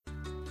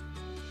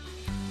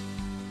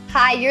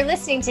Hi, you're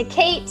listening to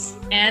Kate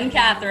and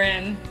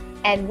Catherine,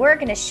 and we're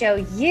going to show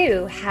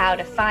you how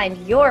to find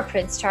your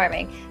Prince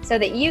Charming so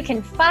that you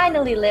can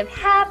finally live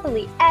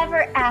happily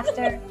ever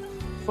after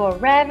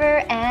forever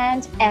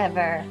and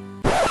ever.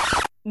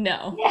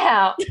 No.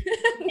 No.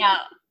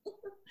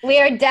 We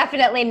are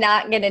definitely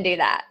not going to do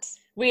that.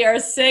 We are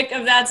sick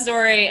of that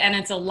story, and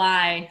it's a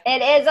lie.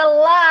 It is a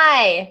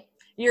lie.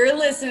 You're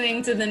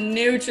listening to The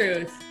New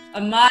Truth,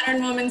 a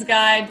modern woman's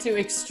guide to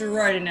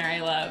extraordinary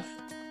love.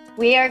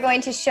 We are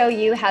going to show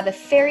you how the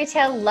fairy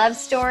tale love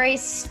story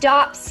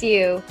stops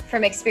you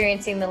from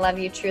experiencing the love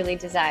you truly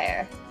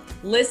desire.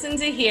 Listen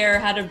to hear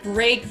how to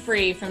break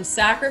free from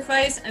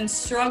sacrifice and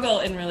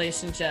struggle in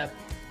relationship.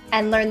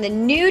 And learn the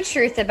new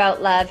truth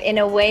about love in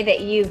a way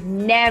that you've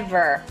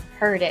never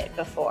heard it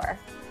before.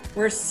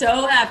 We're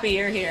so happy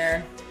you're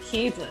here.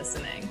 Keep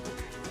listening.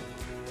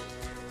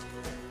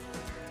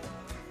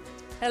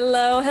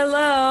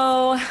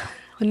 Hello.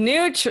 The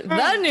New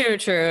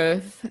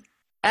Truth.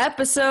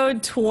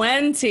 Episode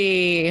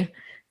 20.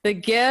 The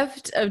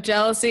gift of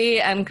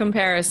jealousy and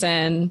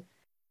comparison.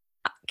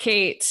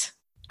 Kate,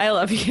 I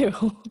love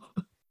you.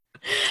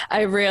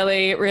 I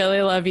really,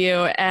 really love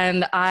you.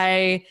 And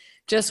I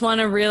just want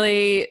to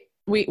really...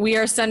 We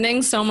are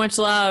sending so much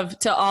love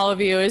to all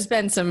of you. It's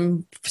been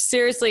some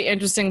seriously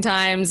interesting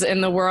times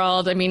in the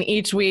world. I mean,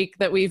 each week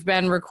that we've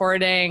been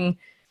recording,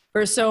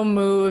 we're so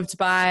moved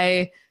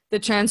by the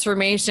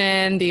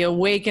transformation, the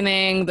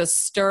awakening, the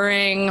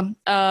stirring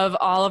of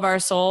all of our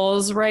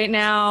souls right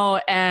now.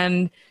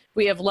 And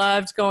we have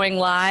loved going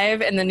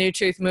live in the New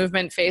Truth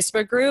Movement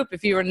Facebook group.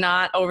 If you are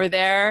not over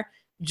there,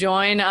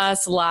 join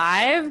us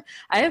live.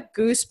 I have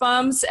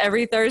goosebumps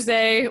every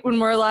Thursday when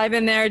we're live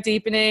in there,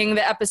 deepening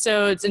the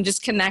episodes and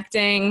just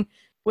connecting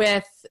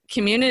with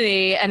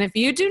community. And if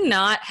you do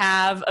not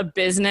have a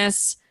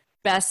business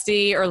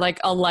bestie or like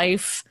a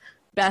life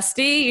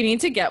bestie, you need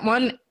to get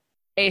one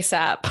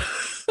ASAP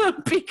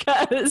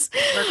because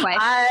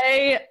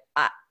I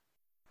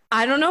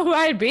don't know who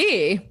I'd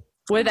be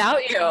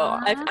without you.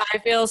 I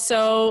feel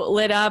so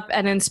lit up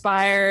and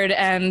inspired,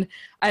 and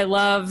I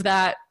love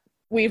that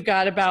we've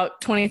got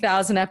about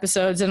 20,000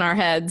 episodes in our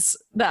heads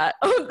that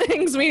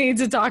things we need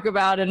to talk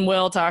about and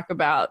will talk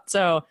about.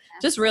 So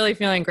just really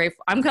feeling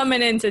grateful. I'm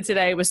coming into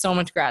today with so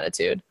much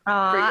gratitude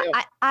for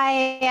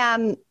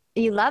you.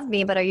 You love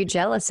me, but are you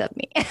jealous of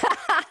me?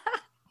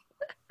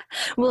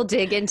 We'll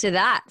dig into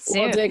that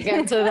soon.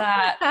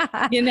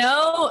 You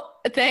know,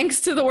 thanks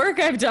to the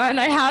work I've done,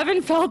 I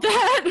haven't felt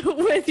that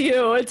with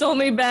you. It's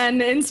only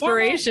been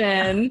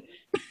inspiration.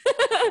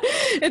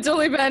 It's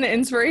only been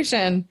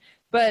inspiration.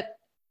 But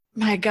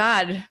my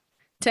God,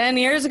 10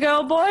 years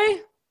ago,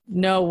 boy,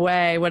 no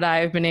way would I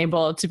have been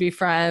able to be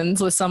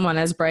friends with someone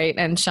as bright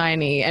and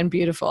shiny and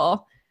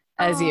beautiful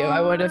as you.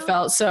 I would have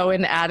felt so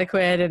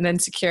inadequate and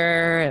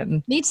insecure.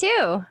 And Me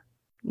too.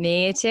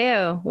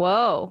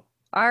 Whoa.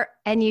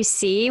 And you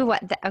see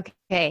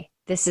okay,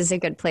 this is a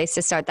good place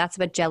to start. That's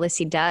what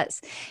jealousy does.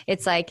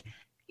 It's like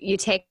you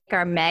take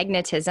our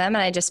magnetism,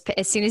 and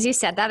as soon as you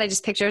said that, I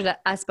just pictured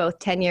us both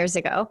 10 years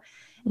ago.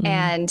 Mm-hmm.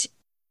 And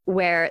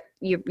where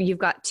you've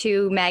got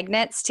two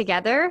magnets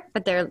together,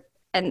 but they're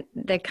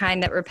the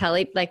kind that repel,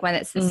 like when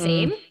it's the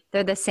same,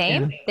 they're the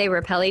same. Yeah. They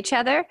repel each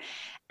other.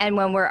 And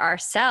when we're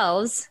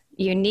ourselves,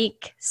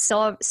 unique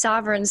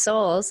sovereign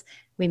souls,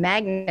 we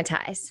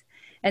magnetize.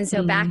 And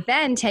so back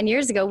then, 10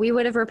 years ago, we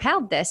would have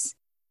repelled this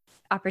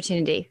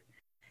opportunity,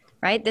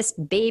 right? This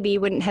baby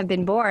wouldn't have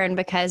been born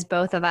because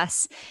both of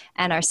us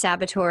and our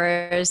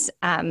saboteurs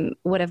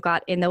would have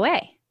got in the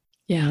way.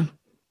 Yeah,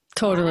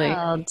 totally.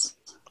 Wild.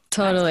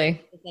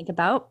 Totally. To think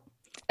about.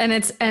 And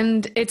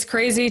it's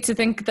crazy to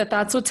think that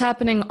that's what's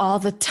happening all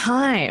the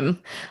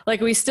time.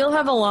 Like, we still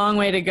have a long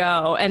way to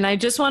go. And I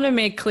just want to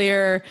make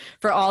clear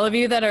for all of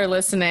you that are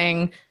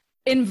listening,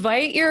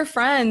 invite your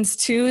friends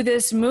to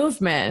this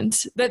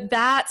movement,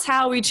 that's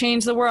how we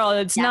change the world.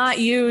 It's not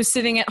you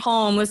sitting at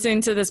home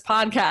listening to this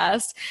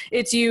podcast.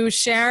 It's you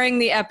sharing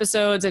the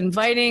episodes,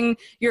 inviting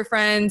your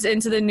friends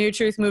into the New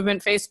Truth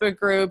Movement Facebook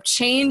group.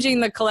 Changing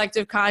the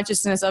collective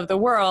consciousness of the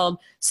world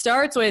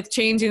starts with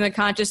changing the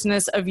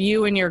consciousness of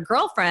you and your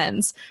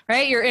girlfriends,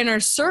 right? Your inner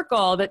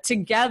circle, that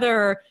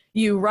together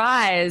you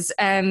rise.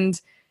 And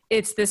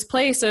it's this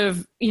place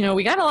of,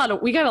 we got a lot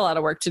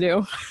of work to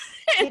do.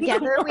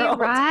 Together we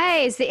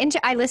rise.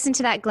 I listened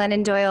to that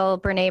Glennon Doyle,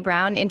 Brene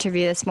Brown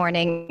interview this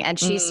morning, and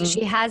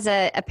she has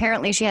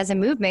a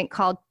movement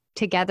called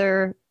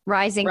Together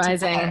Rising.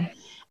 Together.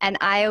 And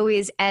I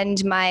always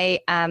end my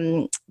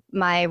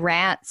my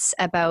rants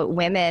about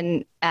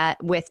women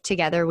with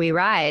Together We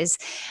Rise.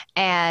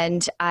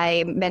 And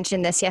I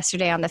mentioned this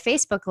yesterday on the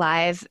Facebook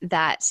Live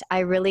that I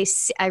really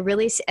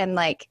am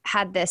like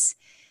had this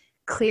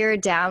clear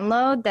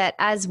download that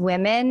as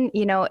women,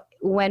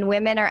 when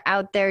women are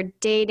out there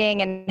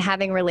dating and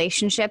having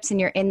relationships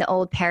and you're in the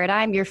old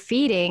paradigm, you're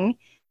feeding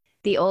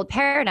the old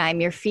paradigm.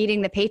 You're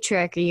feeding the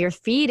patriarchy. You're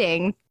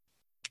feeding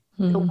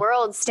the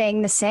world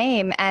staying the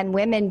same and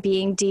women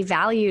being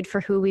devalued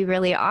for who we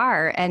really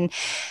are. And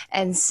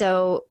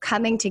so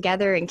coming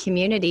together in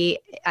community,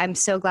 I'm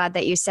so glad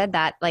that you said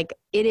that. Like,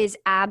 it is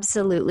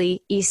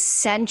absolutely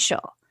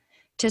essential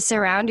to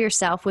surround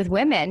yourself with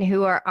women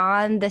who are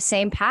on the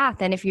same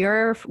path. And if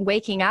you're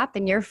waking up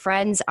and your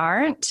friends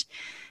aren't,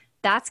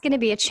 that's going to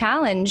be a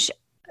challenge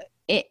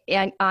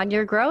on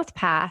your growth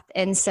path.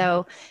 And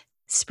so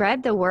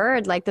spread the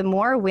word. Like, the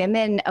more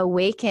women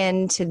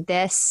awaken to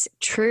this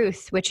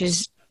truth, which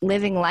is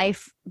living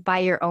life by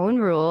your own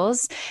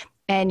rules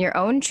and your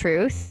own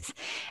truth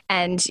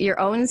and your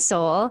own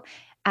soul,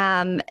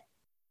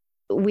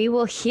 we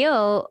will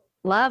heal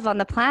love on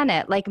the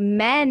planet. Like,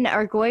 men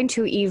are going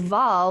to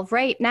evolve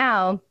right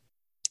now.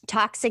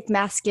 Toxic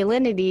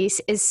masculinity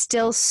is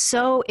still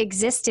so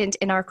existent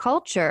in our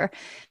culture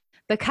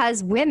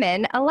because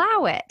women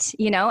allow it,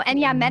 you know? And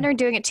yeah, men are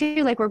doing it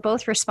too. Like, we're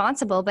both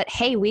responsible, but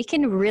hey, we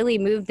can really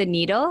move the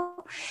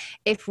needle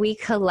if we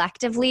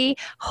collectively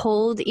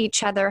hold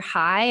each other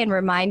high and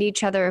remind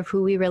each other of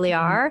who we really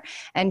are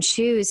and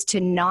choose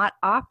to not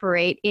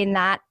operate in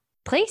that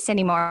place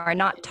anymore,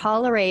 not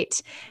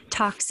tolerate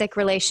toxic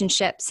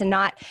relationships, and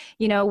not,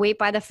 you know, wait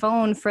by the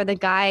phone for the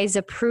guy's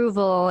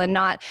approval, and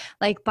not,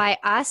 like, by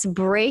us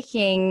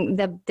breaking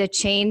the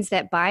chains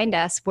that bind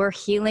us, we're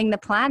healing the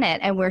planet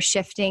and we're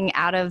shifting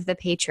out of the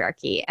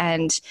patriarchy.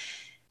 And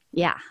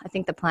yeah, I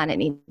think the planet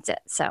needs it.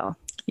 So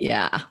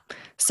yeah.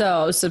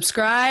 So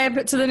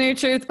subscribe to the New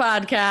Truth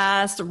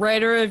podcast,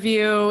 write a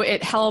review.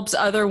 It helps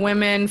other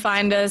women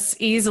find us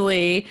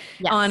easily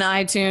on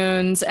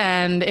iTunes.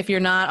 And if you're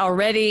not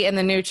already in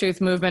the New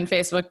Truth Movement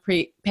Facebook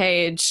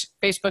page,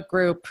 Facebook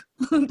group,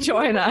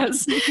 join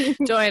us.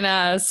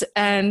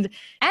 And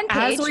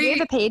page. We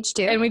have a page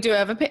too. And we do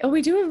have a page. Oh,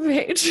 we do have a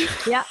page.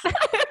 Yeah.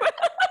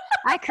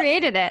 I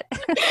created it.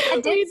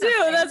 We do.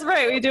 That's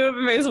right. We do have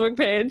a Facebook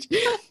page.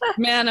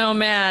 Man, oh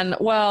man.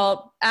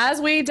 Well, as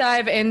we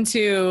dive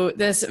into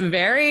this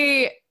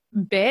very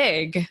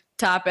big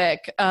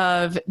topic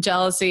of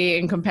jealousy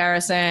and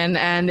comparison,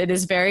 and it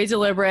is very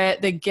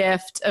deliberate, the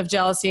gift of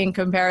jealousy and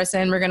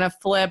comparison, we're going to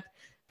flip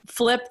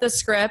the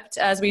script,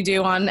 as we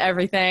do on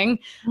everything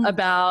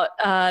about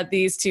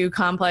these two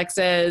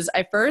complexes.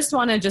 I first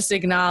want to just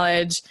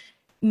acknowledge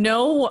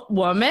no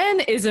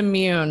woman is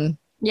immune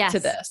to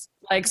this.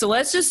 Like, so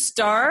let's just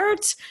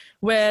start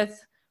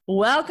with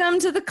welcome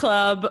to the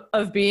club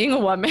of being a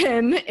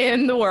woman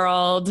in the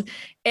world,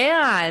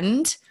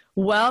 and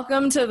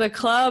welcome to the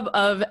club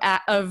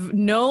of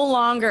no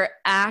longer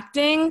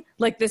acting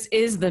like this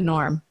is the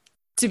norm,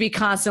 to be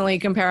constantly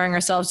comparing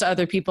ourselves to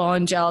other people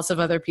and jealous of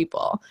other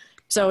people.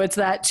 So it's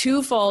that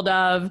twofold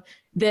of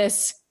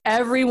this: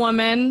 every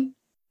woman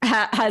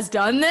has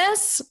done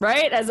this,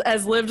 right?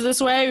 Has lived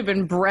this way. We've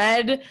been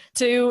bred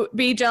to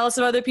be jealous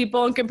of other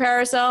people and compare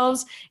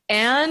ourselves,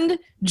 and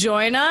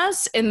join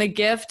us in the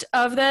gift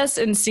of this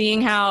and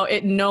seeing how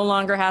it no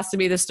longer has to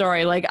be the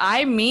story. Like,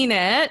 I mean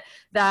it,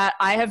 that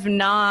I have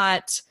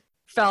not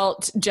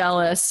felt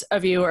jealous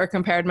of you or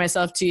compared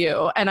myself to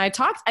you. And I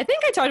think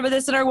I talked about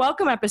this in our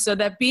welcome episode,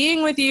 that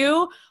being with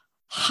you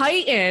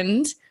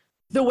heightened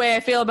the way I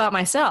feel about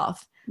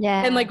myself.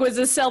 Yeah. And like, was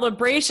a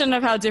celebration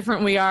of how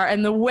different we are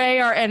and the way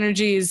our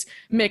energies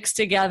mix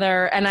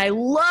together. And I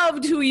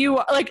loved who you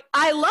are. Like,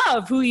 I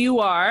love who you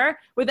are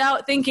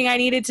without thinking I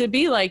needed to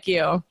be like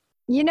you.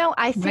 You know,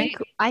 I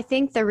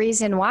think the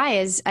reason why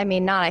is, I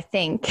mean, not I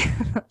think,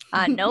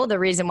 I know the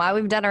reason why.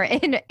 We've done our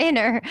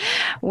inner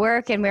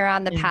work, and we're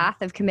on the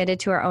path of committed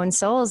to our own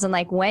souls. And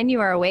like, when you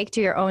are awake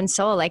to your own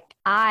soul, like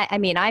I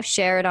mean, I've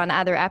shared on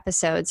other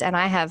episodes, and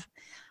I have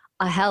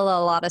a hell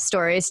of a lot of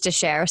stories to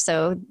share.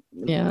 So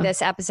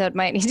this episode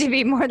might need to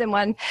be more than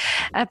one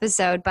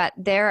episode, but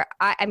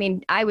I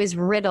mean, I was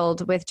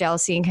riddled with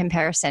jealousy and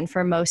comparison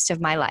for most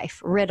of my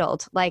life.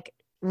 Riddled.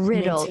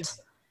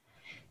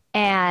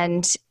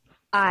 And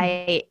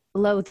I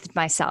loathed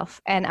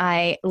myself, and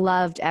I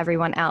loved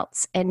everyone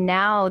else. And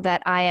now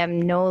that I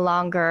am no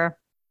longer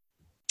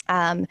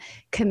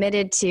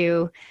committed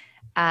to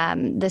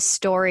the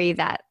story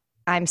that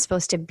I'm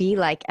supposed to be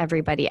like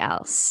everybody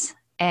else,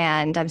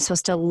 and I'm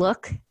supposed to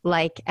look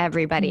like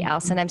everybody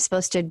else, and I'm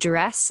supposed to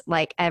dress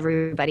like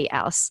everybody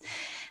else.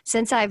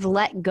 Since I've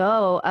let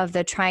go of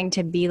the trying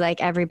to be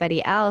like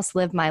everybody else,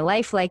 live my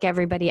life like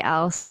everybody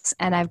else,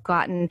 and I've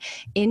gotten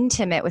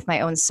intimate with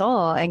my own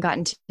soul and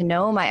gotten to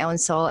know my own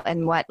soul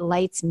and what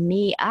lights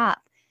me up,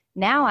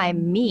 now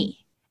I'm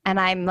me. And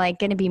I'm like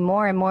going to be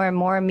more and more and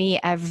more me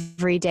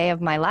every day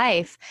of my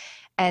life.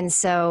 And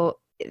so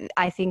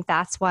I think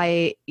that's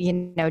why, you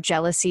know,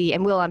 jealousy,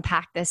 and we'll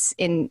unpack this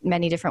in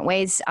many different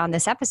ways on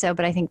this episode,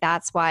 but I think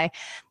that's why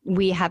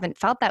we haven't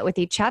felt that with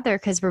each other,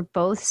 because we're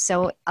both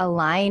so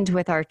aligned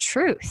with our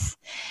truth.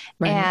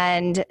 Right.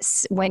 And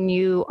when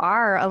you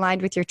are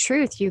aligned with your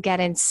truth, you get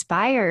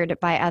inspired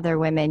by other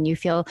women. You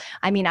feel,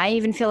 I mean, I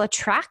even feel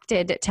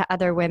attracted to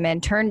other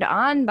women, turned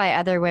on by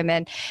other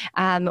women,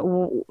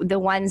 the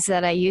ones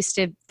that I used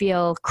to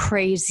feel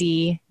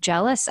crazy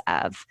jealous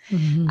of.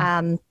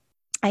 Mm-hmm.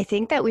 I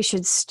think that we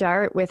should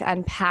start with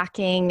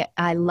unpacking.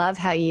 I love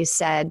how you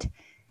said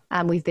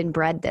we've been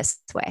bred this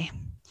way.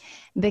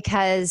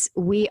 Because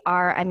we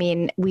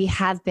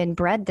have been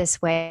bred this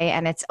way,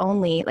 and it's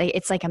only like,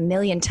 it's like a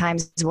million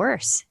times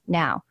worse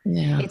now.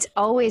 Yeah. It's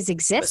always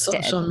existed.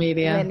 With social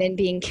media. Women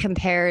being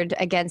compared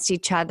against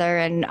each other,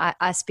 and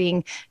us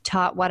being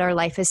taught what our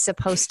life is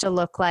supposed to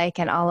look like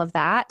and all of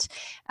that.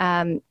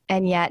 And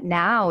yet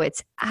now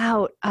it's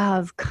out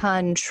of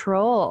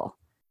control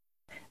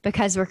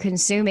because we're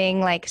consuming,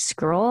 like,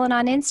 scrolling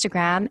on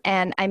Instagram.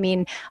 And I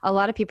mean, a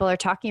lot of people are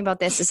talking about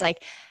this as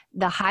like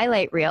the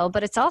highlight reel,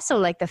 but it's also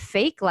like the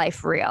fake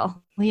life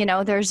reel. You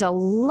know, there's a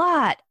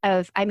lot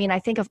of, I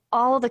think of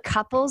all the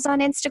couples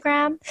on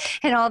Instagram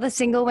and all the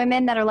single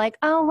women that are like,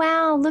 oh,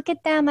 wow, look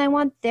at them. I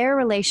want their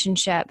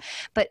relationship.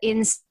 But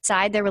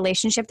inside their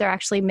relationship, they're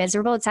actually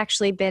miserable. It's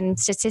actually been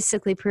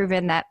statistically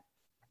proven that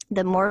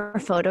the more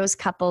photos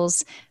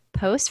couples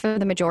post, for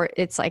the majority,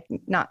 it's like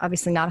not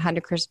 100%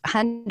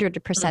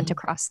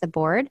 across the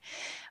board,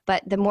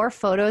 but the more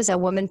photos a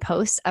woman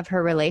posts of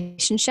her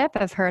relationship,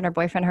 of her and her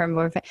boyfriend,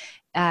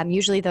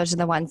 usually those are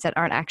the ones that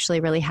aren't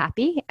actually really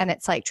happy. And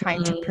it's like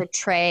trying to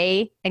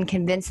portray and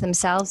convince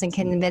themselves and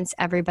convince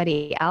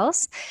everybody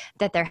else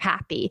that they're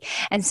happy.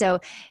 And so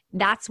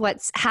that's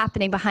what's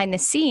happening behind the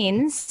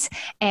scenes.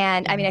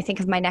 And I think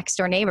of my next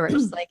door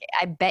neighbors. Like,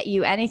 I bet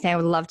you anything, I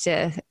would love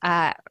to.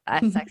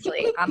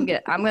 Actually, I'm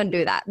gonna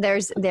do that.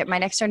 My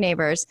next door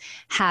neighbors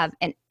have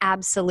an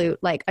absolute,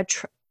 like,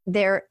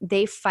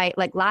 they fight.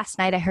 Like, last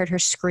night I heard her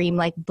scream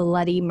like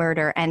bloody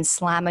murder and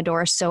slam a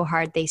door so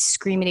hard. They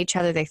scream at each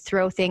other. They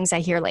throw things. I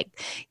hear, like,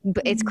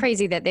 it's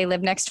crazy that they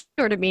live next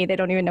door to me. They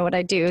don't even know what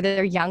I do.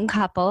 They're a young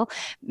couple,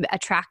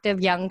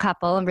 attractive young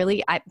couple, and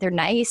really, they're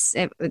nice.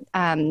 They're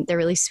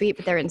really sweet,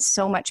 but they're in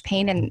so much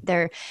pain, and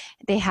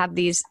they have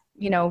these,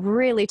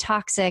 really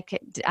toxic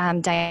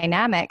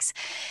dynamics.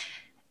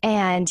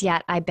 And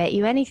yet, I bet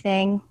you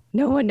anything,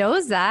 no one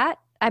knows that.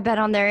 I bet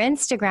on their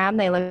Instagram,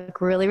 they look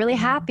really, really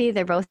happy.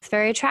 They're both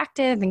very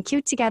attractive and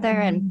cute together.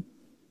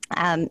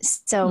 And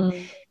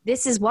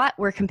this is what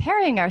we're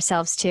comparing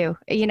ourselves to,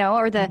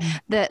 or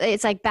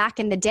it's like back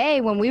in the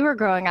day when we were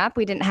growing up,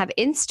 we didn't have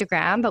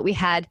Instagram, but we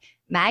had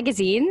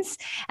magazines.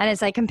 And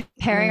it's like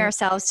comparing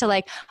ourselves to,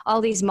 like, all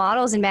these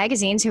models in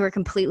magazines who are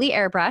completely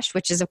airbrushed,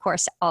 which is of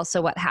course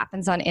also what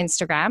happens on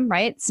Instagram,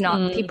 right? It's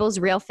not people's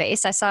real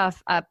face. I saw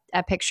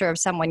a picture of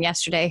someone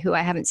yesterday who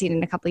I haven't seen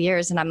in a couple of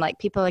years. And I'm like,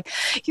 people are like,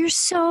 you're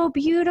so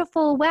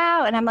beautiful.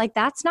 Wow. And I'm like,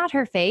 that's not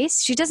her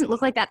face. She doesn't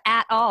look like that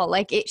at all.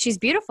 Like, she's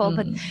beautiful,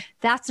 but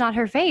that's not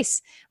her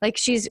face. Like,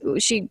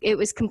 it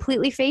was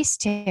completely face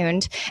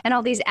tuned. And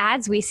all these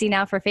ads we see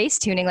now for face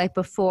tuning, like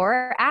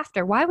before,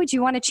 after, why would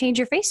you want to change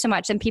your face so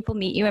much? And people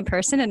meet you in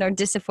person and are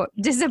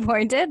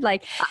disappointed.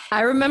 Like,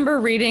 I remember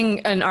reading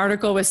an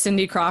article with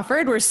Cindy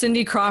Crawford where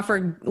Cindy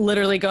Crawford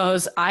literally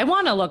goes, I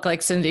want to look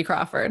like Cindy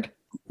Crawford.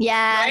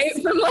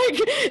 Yes.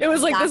 Right? It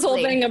was like this whole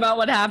thing about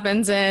what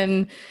happens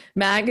in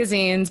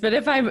magazines. But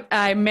if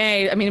I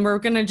may, we're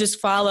going to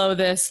just follow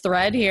this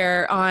thread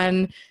here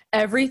on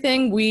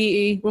everything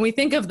when we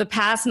think of the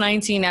past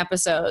 19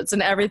 episodes,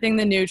 and everything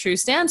the New Truth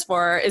stands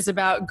for is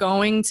about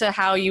going to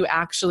how you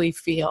actually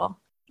feel.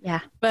 Yeah.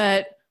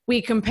 But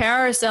we compare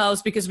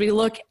ourselves because we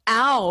look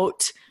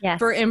out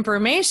for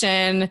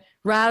information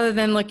rather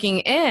than looking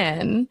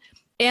in.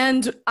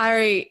 And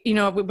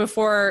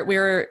before we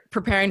were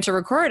preparing to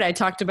record, I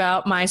talked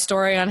about my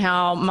story on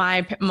how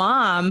my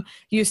mom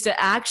used to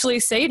actually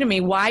say to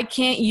me, why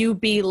can't you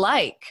be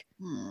like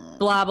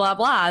blah, blah,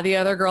 blah, the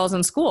other girls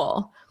in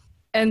school?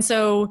 And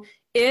so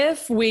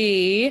if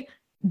we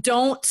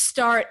don't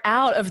start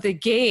out of the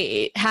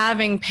gate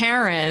having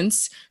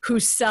parents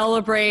who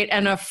celebrate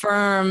and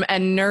affirm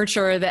and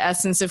nurture the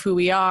essence of who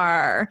we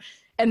are,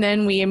 and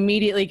then we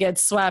immediately get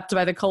swept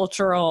by the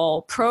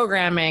cultural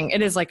programming,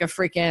 it is like a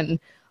freaking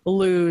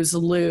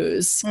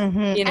lose-lose,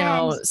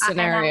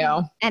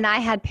 scenario. And I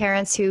had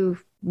parents who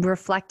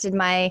reflected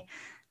my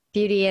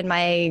beauty and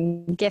my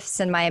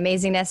gifts and my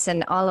amazingness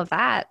and all of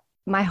that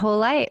my whole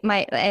life.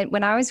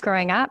 When I was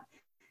growing up,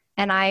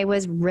 and I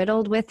was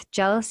riddled with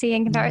jealousy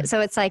and comparison. So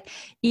it's like,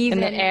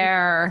 even in the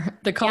air,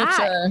 the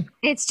culture.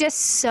 It's just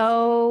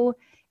so,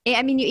 you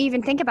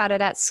even think about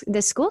it,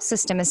 the school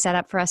system is set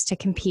up for us to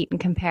compete and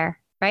compare,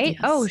 right?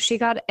 Yes. Oh, she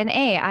got an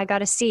A, I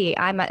got a C,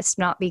 I must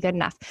not be good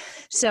enough.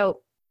 So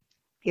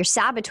your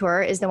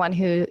saboteur is the one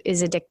who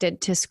is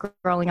addicted to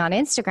scrolling on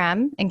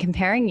Instagram and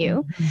comparing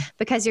you,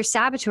 because your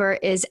saboteur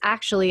is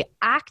actually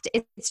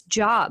its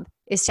job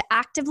is to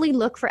actively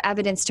look for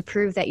evidence to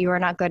prove that you are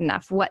not good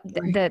enough. What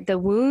the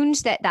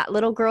wounds that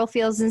little girl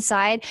feels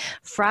inside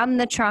from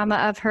the trauma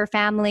of her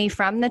family,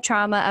 from the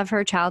trauma of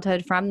her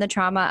childhood, from the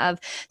trauma of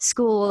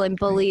school and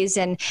bullies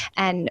and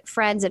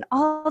friends and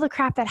all the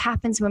crap that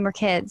happens when we're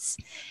kids.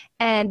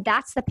 And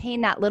that's the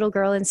pain that little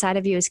girl inside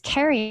of you is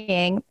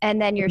carrying.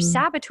 And then your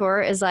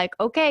saboteur is like,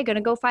 okay, going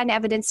to go find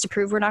evidence to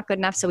prove we're not good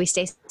enough. So we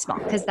stay small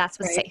because that's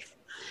what's safe.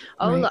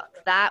 Oh, look,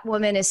 that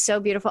woman is so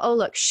beautiful. Oh,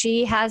 look,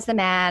 she has the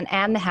man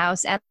and the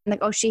house and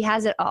she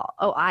has it all.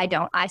 Oh, I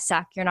don't. I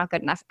suck. You're not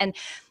good enough. And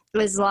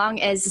as long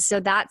as, so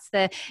that's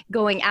the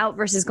going out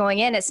versus going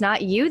in. It's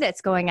not you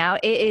that's going out.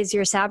 It is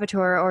your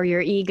saboteur or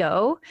your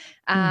ego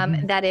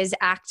that is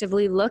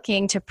actively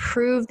looking to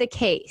prove the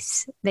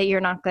case that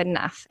you're not good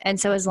enough. And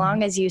so as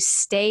long as you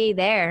stay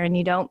there and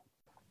you don't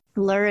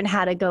learn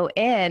how to go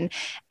in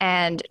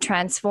and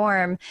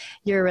transform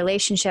your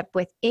relationship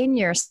within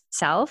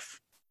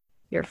yourself,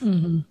 you're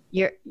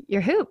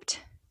hooped.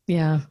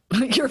 Yeah.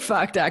 You're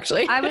fucked,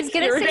 actually. I was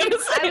gonna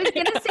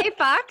say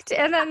fucked,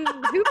 and then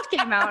hooped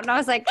came out, and I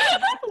was like,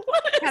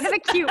 kind of a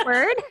cute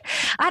word.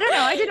 I don't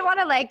know. I didn't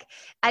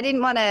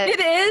want to.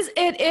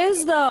 It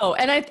is though.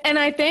 And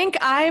I think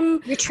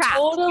I'm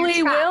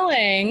totally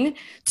willing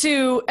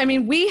to, I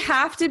mean, we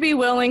have to be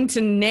willing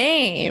to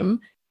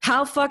name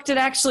how fucked it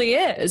actually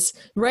is,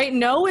 right?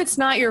 No, it's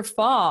not your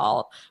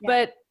fault,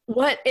 but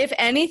what, if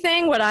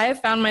anything, what I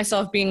have found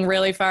myself being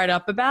really fired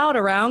up about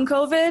around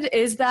COVID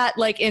is that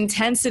like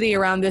intensity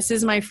around this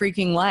is my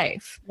freaking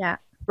life. Yeah.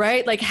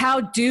 Right? Like,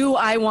 how do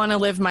I want to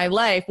live my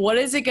life? What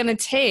is it going to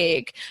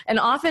take? And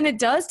often it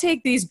does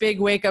take these big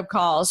wake up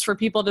calls for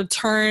people to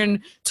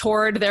turn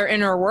toward their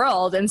inner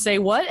world and say,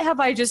 what have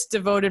I just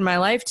devoted my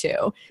life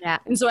to? Yeah.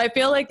 And so I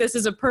feel like this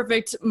is a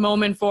perfect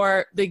moment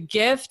for the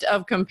gift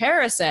of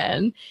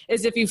comparison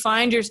is if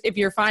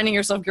you're finding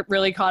yourself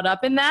really caught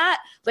up in that,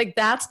 like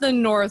that's the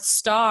North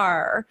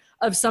Star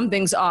of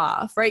something's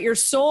off, right? Your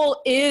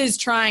soul is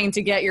trying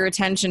to get your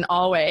attention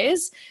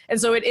always. And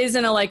so it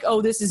isn't a like,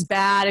 oh, this is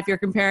bad if you're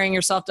comparing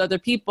yourself to other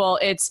people.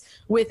 It's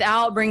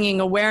without bringing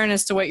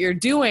awareness to what you're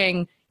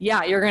doing.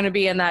 Yeah, you're going to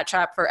be in that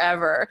trap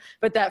forever.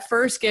 But that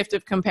first gift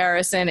of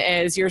comparison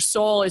is your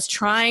soul is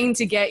trying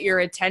to get your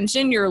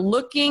attention. You're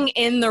looking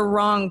in the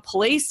wrong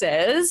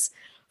places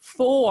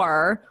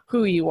for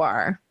who you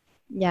are.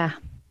 Yeah.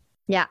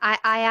 Yeah.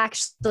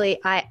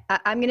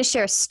 I'm going to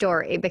share a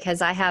story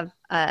because I have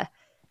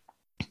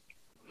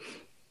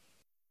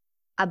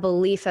a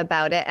belief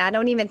about it. I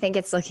don't even think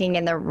it's looking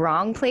in the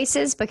wrong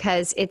places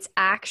because it's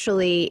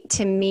actually,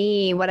 to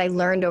me, what I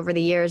learned over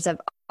the years of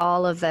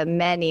all of the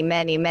many,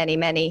 many, many,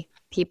 many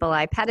people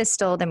I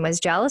pedestaled and was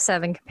jealous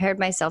of and compared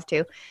myself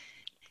to.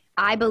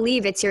 I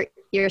believe it's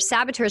your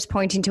saboteurs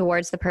pointing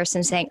towards the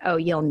person saying, oh,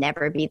 you'll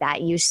never be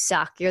that. You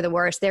suck. You're the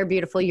worst. They're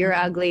beautiful. You're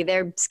ugly.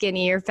 They're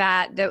skinny. You're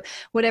fat.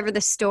 Whatever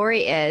the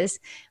story is.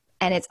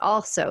 And it's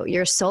also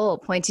your soul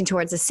pointing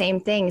towards the same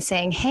thing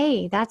saying,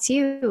 hey, that's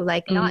you.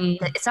 Like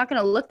it's not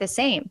going to look the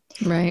same.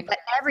 Right. But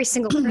every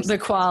single person the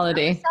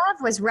quality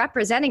was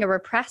representing a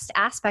repressed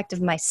aspect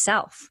of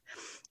myself.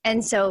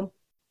 And so,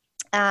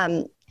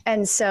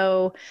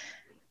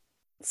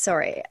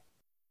 sorry,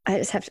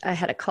 I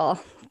had a call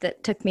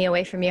that took me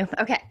away from you.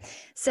 Okay.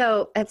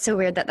 So it's so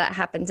weird that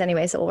happens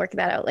anyway. So we'll work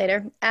that out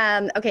later.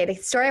 Okay. The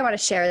story I want to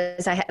share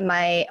is I had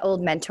my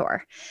old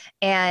mentor.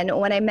 And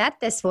when I met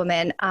this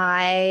woman,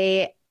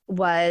 we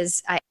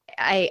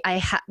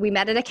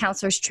met at a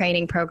counselor's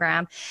training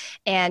program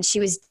and she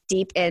was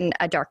deep in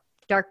a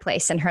dark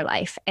place in her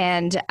life.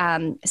 And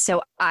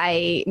so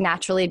I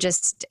naturally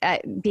just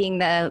being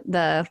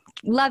the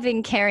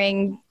loving,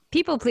 caring,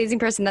 people-pleasing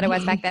person that I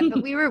was back then,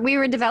 but we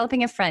were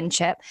developing a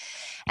friendship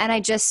and I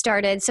just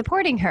started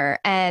supporting her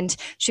and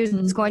she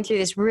was going through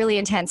this really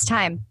intense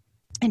time.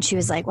 And she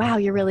was like, wow,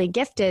 you're really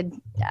gifted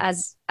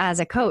as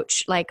a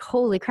coach. Like,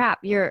 holy crap,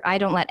 I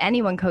don't let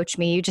anyone coach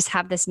me. You just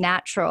have this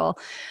natural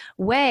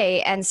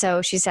way. And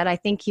so she said, I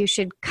think you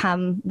should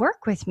come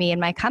work with me in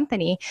my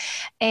company.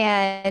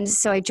 And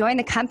so I joined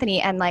the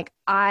company and like,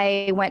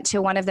 I went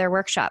to one of their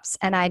workshops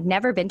and I'd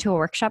never been to a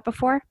workshop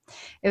before.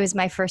 It was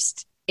my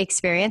first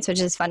experience,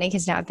 which is funny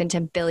because now I've been to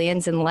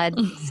billions and led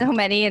so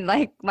many and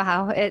like,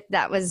 wow,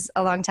 that was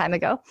a long time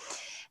ago,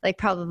 like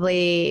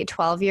probably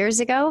 12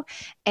 years ago.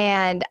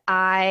 And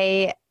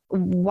I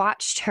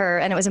watched her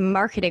and it was a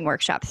marketing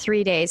workshop,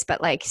 3 days,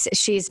 but like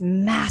she's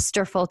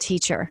masterful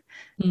teacher,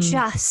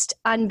 just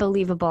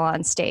unbelievable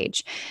on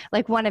stage,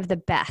 like one of the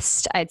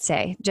best, I'd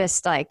say,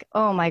 just like,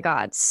 oh my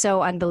God,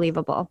 so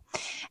unbelievable.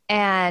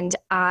 And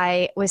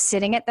I was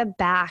sitting at the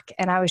back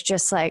and I was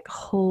just like,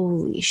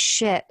 holy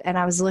shit. And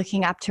I was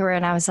looking up to her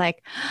and I was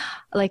like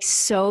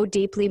so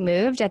deeply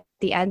moved at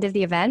the end of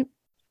the event.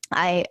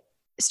 I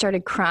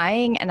started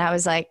crying and I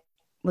was like,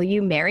 will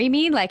you marry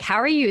me? Like, how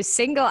are you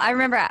single? I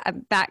remember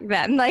back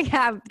then, like,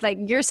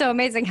 you're so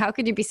amazing. How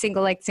could you be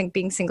single? Like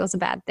being single is a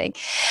bad thing.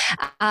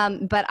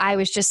 But I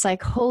was just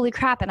like, holy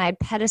crap. And I had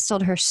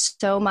pedestaled her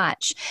so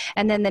much.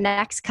 And then the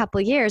next couple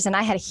of years, and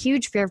I had a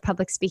huge fear of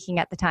public speaking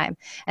at the time.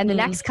 And the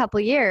next couple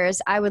of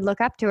years, I would look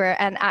up to her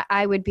and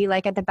I would be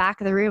like at the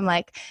back of the room,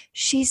 like,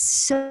 she's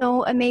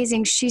so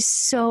amazing. She's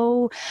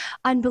so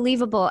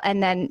unbelievable.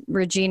 And then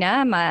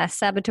Regina, my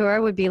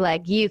saboteur, would be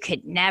like, you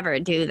could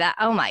never do that.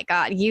 Oh my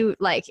God. You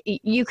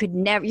could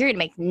never, you're going to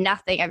make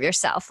nothing of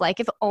yourself. Like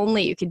if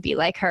only you could be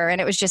like her.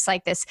 And it was just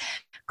like this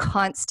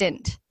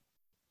constant,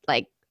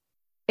 like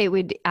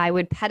I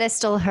would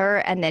pedestal her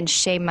and then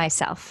shame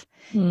myself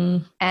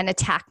and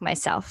attack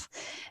myself.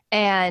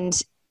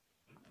 And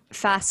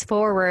fast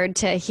forward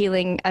to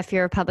healing a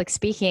fear of public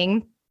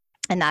speaking.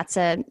 And that's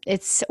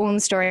its own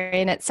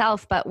story in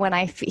itself. But when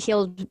I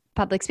healed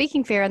public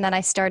speaking fear, and then I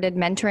started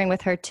mentoring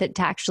with her to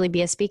actually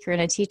be a speaker and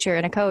a teacher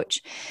and a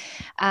coach,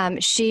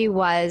 she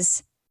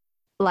was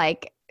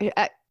like,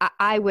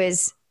 I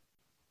was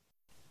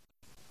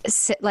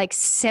like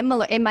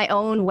similar in my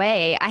own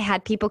way. I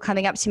had people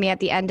coming up to me at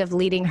the end of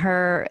leading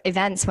her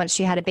events once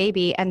she had a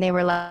baby, and they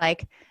were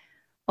like,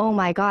 oh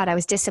my God, I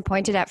was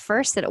disappointed at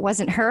first that it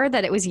wasn't her,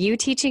 that it was you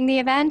teaching the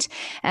event.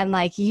 And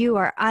like, you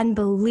are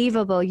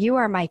unbelievable. You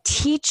are my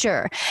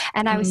teacher.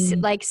 And I was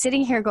like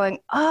sitting here going,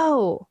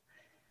 oh,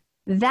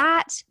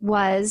 that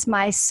was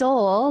my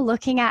soul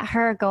looking at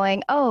her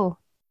going, oh,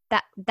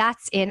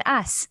 that's in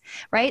us,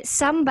 right?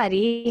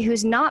 Somebody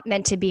who's not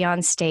meant to be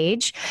on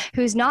stage,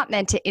 who's not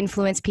meant to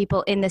influence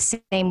people in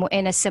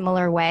a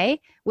similar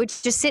way, would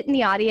just sit in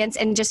the audience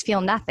and just feel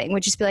nothing,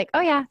 would just be like,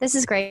 oh yeah, this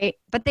is great.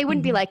 But they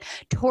wouldn't be like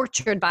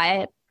tortured by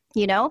it.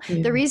 You know,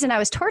 the reason I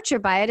was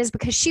tortured by it is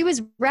because she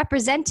was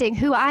representing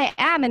who I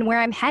am and where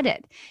I'm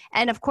headed.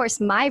 And of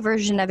course, my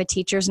version of a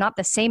teacher is not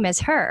the same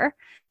as her.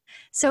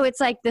 So it's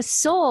like the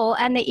soul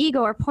and the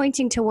ego are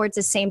pointing towards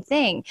the same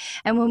thing.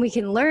 And when we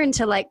can learn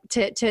to like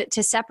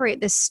to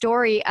separate the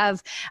story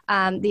of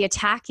the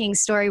attacking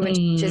story, which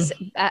is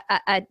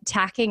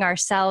attacking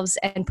ourselves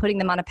and putting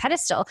them on a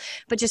pedestal,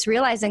 but just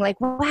realizing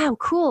like, wow,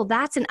 cool,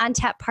 that's an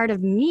untapped part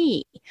of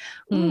me.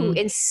 Ooh,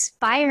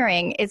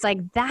 inspiring. It's like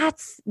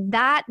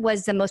that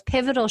was the most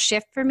pivotal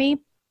shift for me,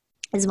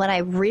 is when I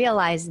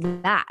realized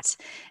that.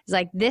 It's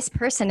like, this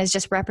person is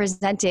just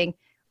representing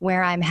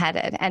where I'm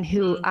headed and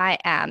who I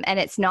am. And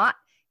it's not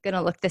going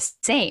to look the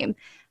same.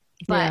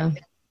 But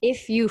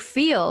if you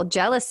feel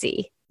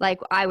jealousy, like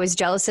I was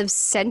jealous of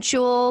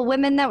sensual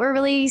women that were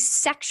really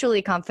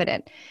sexually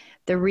confident.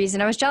 The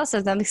reason I was jealous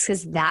of them is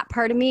because that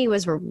part of me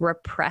was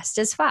repressed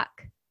as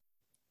fuck.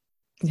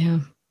 Yeah.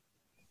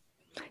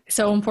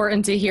 So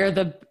important to hear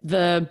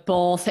the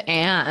both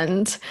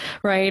and,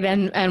 right?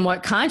 And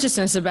what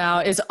consciousness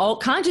about is, all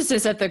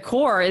consciousness at the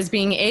core is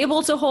being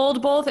able to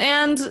hold both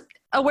and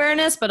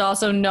awareness, but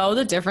also know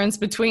the difference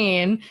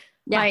between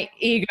my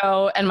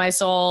ego and my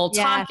soul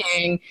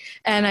talking.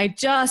 And I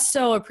just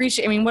so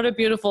appreciate, I mean, what a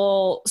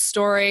beautiful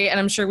story. And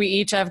I'm sure we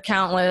each have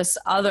countless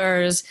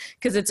others,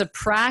 because it's a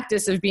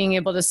practice of being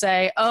able to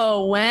say,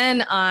 oh,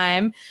 when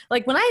I'm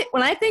like, when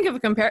I think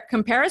of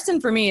comparison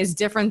for me is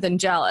different than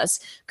jealous.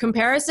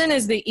 Comparison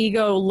is the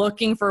ego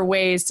looking for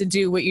ways to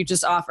do what you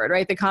just offered,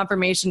 right? The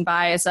confirmation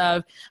bias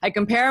of, I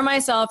compare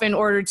myself in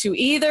order to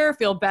either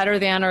feel better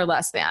than or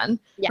less than,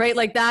 right?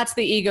 Like that's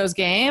the ego's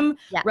game,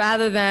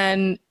 rather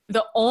than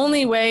the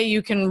only way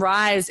you can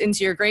rise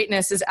into your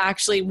greatness is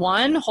actually,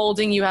 one,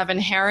 holding you have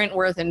inherent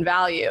worth and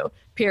value,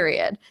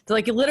 period. So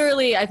like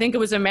literally, I think it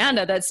was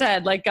Amanda that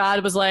said, like,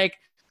 God was like,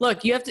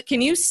 look,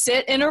 can you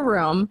sit in a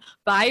room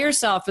by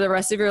yourself for the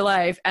rest of your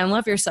life and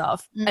love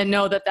yourself and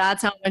know that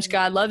that's how much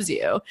God loves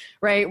you,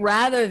 right?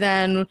 Rather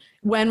than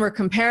when we're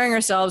comparing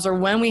ourselves or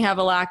when we have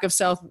a lack of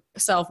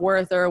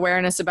self-worth or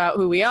awareness about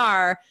who we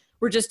are,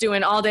 we're just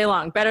doing all day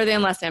long, better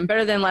than, less than,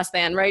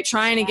 right?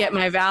 Trying to get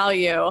my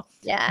value.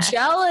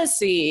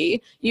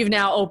 Jealousy, you've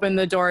now opened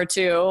the door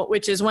to,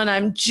 which is when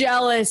I'm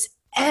jealous,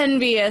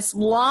 envious,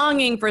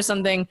 longing for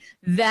something.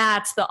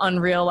 That's the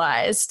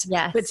unrealized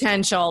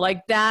potential.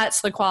 Like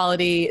that's the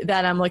quality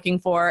that I'm looking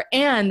for.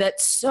 And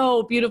that's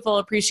so beautiful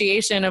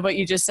appreciation of what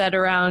you just said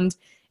around,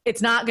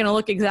 it's not going to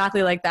look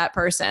exactly like that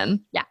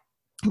person.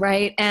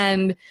 Right.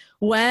 And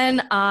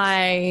when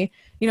I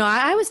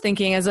was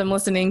thinking as I'm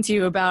listening to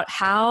you about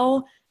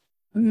how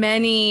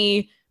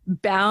many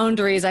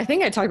boundaries, I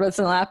think I talked about this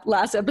in the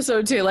last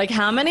episode too, like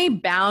how many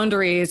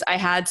boundaries I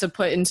had to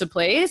put into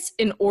place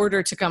in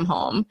order to come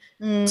home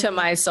to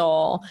my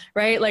soul,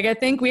 right? Like, I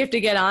think we have to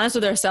get honest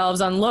with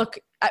ourselves on, look,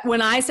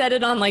 when I said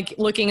it on like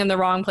looking in the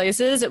wrong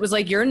places, it was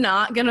like, you're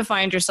not going to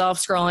find yourself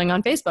scrolling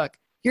on Facebook.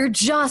 You're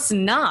just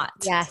not.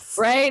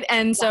 Right.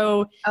 And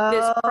so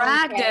this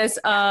practice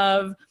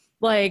of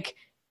like,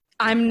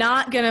 I'm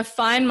not going to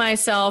find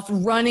myself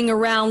running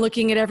around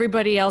looking at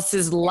everybody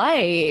else's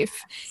life.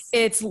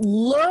 It's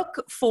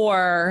look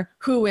for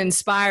who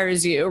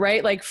inspires you,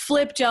 right? Like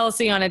flip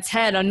jealousy on its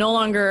head on no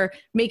longer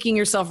making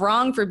yourself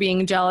wrong for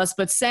being jealous,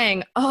 but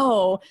saying,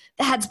 oh,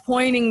 that's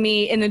pointing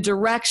me in the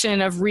direction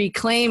of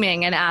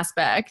reclaiming an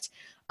aspect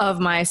of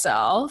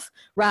myself,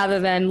 rather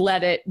than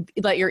let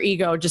your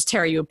ego just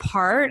tear you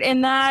apart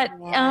in that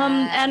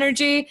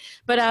energy.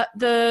 But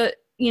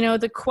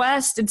the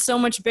quest, it's so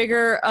much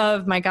bigger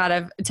of, my God,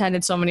 I've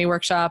attended so many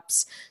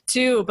workshops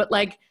too, but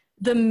like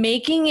the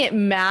making it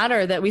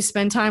matter that we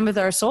spend time with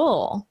our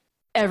soul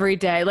every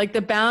day, like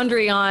the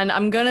boundary on,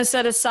 I'm going to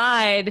set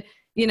aside,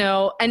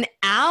 an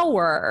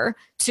hour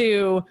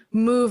to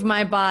move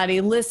my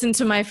body, listen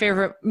to my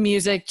favorite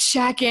music,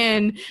 check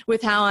in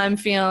with how I'm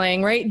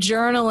feeling, right?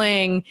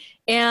 Journaling.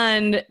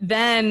 And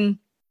then,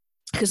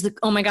 because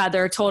oh my God,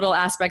 there are total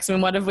aspects. I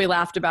mean, what have we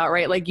laughed about,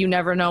 right? Like, you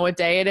never know what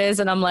day it is.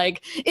 And I'm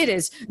like, it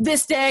is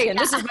this day and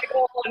this is my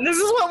goal and this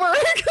is what we're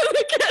going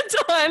to get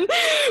done,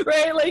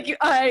 right? Like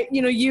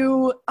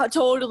you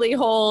totally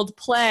hold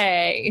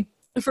play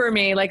for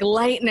me, like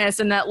lightness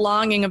and that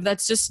longing of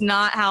that's just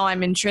not how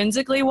I'm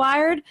intrinsically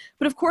wired.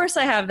 But of course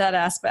I have that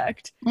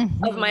aspect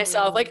of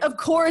myself. Like, of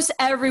course,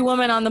 every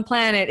woman on the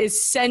planet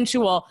is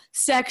sensual,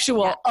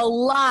 sexual,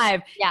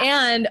 alive,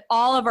 and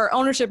all of our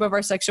ownership of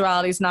our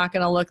sexuality is not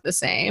going to look the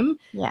same.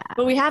 Yeah.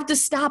 But we have to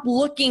stop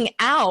looking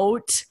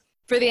out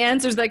for the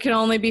answers that can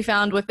only be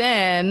found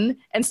within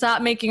and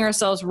stop making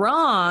ourselves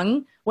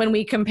wrong when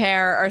we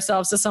compare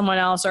ourselves to someone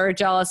else or are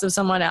jealous of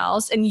someone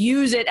else, and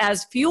use it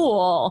as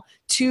fuel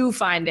to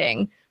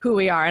finding who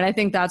we are. And I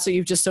think that's what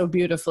you've just so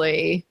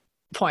beautifully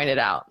pointed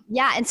out.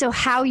 Yeah. And so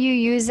how you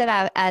use it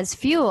as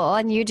fuel,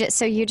 and you just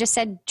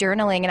said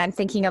journaling, and I'm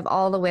thinking of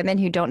all the women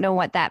who don't know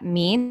what that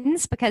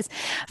means, because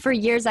for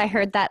years I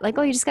heard that, like,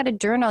 oh, you just got to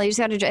journal. You just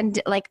got to,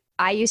 and like,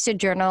 I used to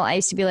journal. I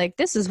used to be like,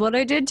 this is what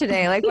I did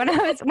today. Like when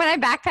I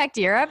backpacked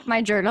Europe,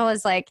 my journal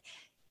is like,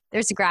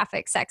 there's a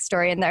graphic sex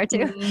story in there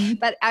too,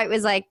 but I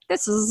was like,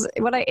 this is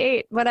what I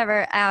ate,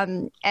 whatever.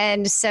 And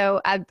so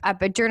a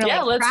journaling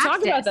Yeah, let's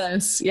practice, talk about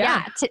this.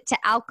 Yeah. To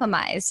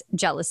alchemize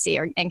jealousy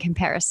and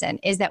comparison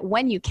is that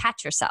when you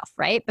catch yourself,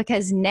 right?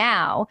 Because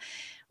now,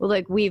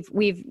 like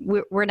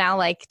we're now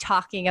like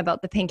talking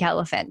about the pink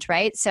elephant,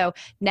 right? So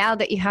now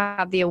that you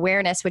have the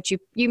awareness, which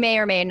you may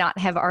or may not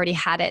have already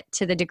had it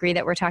to the degree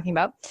that we're talking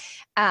about,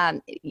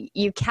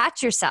 you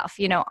catch yourself,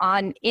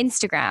 on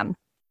Instagram,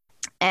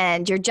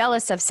 and you're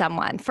jealous of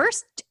someone.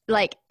 First,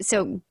 like,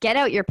 so get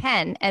out your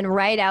pen and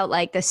write out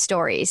like the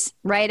stories.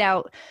 Write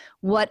out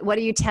what are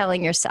you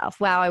telling yourself?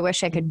 Wow, I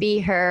wish I could be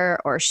her,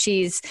 or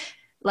she's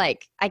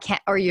like, I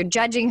can't, or you're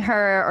judging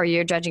her, or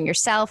you're judging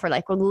yourself, or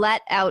like, well,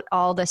 let out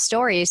all the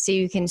stories so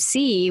you can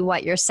see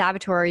what your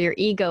saboteur or your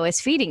ego is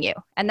feeding you.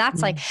 And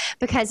that's like,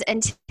 because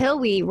until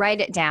we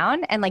write it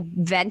down and like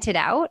vent it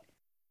out,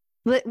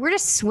 we're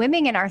just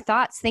swimming in our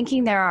thoughts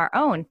thinking they're our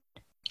own.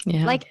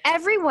 Yeah. Like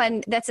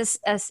everyone that's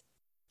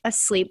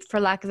asleep, for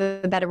lack of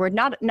a better word,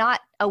 not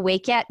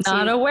awake yet,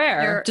 not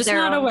aware, just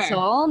not aware,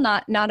 soul,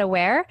 not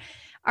aware,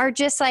 are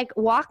just like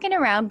walking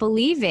around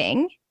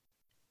believing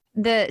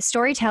the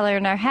storyteller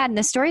in our head. And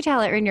the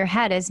storyteller in your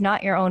head is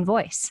not your own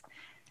voice.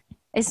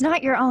 It's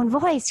not your own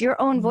voice.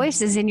 Your own voice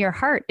is in your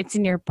heart. It's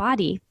in your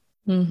body.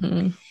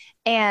 Mm-hmm.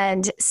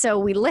 And so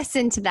we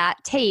listen to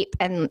that tape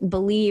and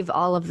believe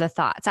all of the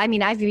thoughts. I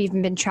mean, I've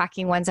even been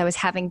tracking ones I was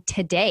having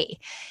today,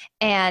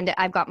 and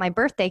I've got my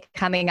birthday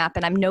coming up,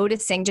 and I'm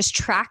noticing, just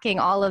tracking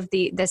all of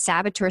the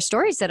saboteur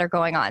stories that are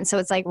going on. So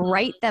it's like,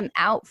 write them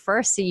out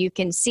first so you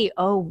can see,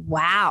 oh,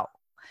 wow,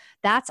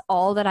 that's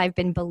all that I've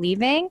been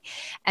believing,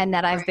 and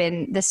that I've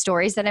been, the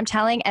stories that I'm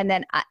telling. And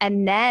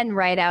then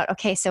write out,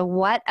 okay, so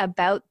what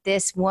about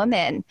this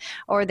woman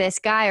or this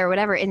guy or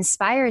whatever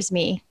inspires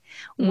me?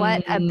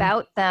 What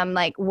about them?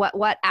 Like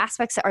what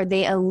aspects are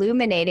they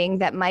illuminating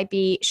that might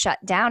be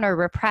shut down or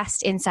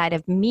repressed inside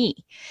of me?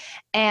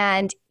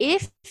 And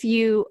if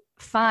you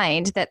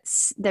find that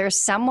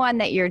there's someone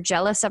that you're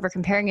jealous of or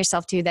comparing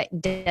yourself to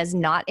that does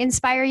not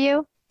inspire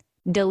you,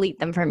 delete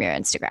them from your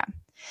Instagram.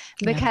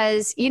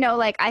 Because,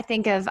 like I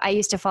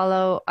used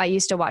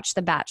to watch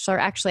The Bachelor.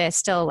 Actually, I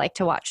still like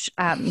to watch,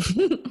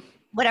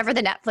 whatever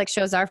the Netflix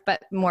shows are,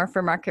 but more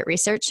for market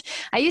research.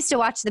 I used to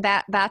watch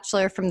The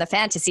Bachelor from the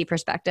fantasy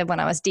perspective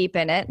when I was deep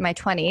in it, my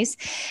 20s.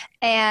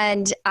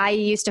 And I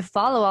used to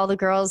follow all the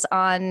girls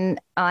on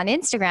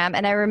Instagram.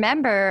 And I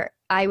remember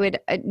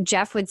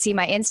Jeff would see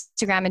my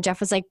Instagram, and Jeff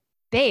was like,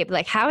 babe,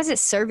 like, how is it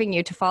serving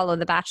you to follow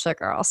the Bachelor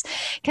girls?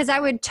 Because I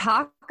would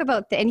talk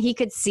about and he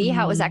could see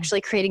how it was actually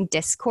creating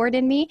discord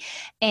in me,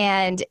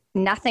 and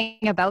nothing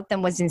about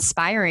them was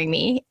inspiring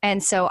me.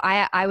 And so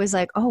I was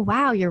like, oh,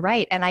 wow, you're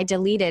right. And I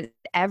deleted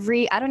I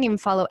don't even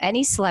follow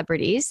any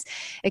celebrities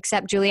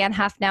except Julianne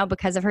Hough now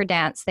because of her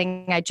dance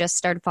thing. I just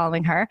started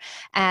following her.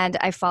 And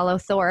I follow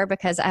Thor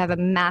because I have a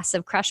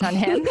massive crush on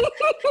him.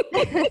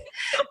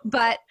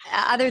 But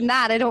other than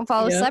that, I don't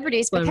follow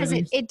celebrities because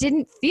it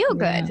didn't feel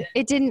good.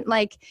 It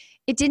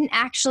didn't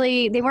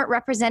actually, they weren't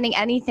representing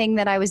anything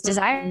that I was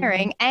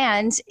desiring,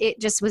 and it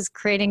just was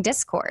creating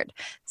discord.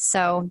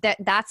 So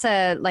that's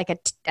a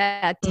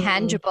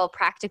tangible,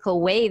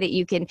 practical way that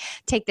you can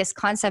take this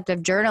concept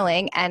of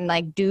journaling and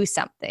like do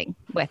something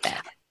with it.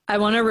 I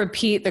want to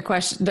repeat the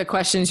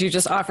questions you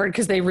just offered,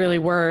 because they really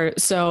were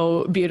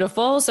so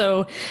beautiful.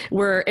 So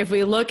if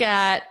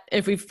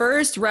we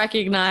first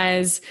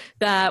recognize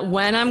that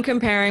when I'm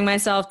comparing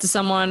myself to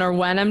someone or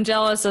when I'm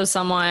jealous of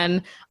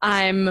someone,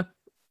 I'm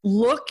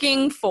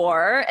looking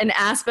for an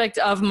aspect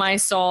of my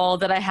soul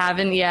that I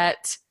haven't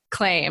yet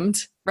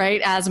claimed, right,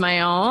 as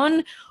my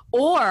own,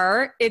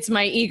 or it's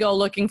my ego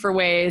looking for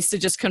ways to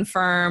just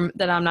confirm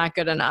that I'm not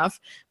good enough.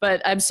 But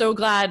I'm so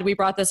glad we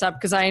brought this up,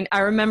 because I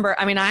remember,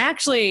 I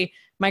actually,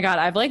 my God,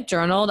 I've like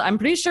journaled. I'm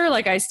pretty sure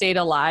like I stayed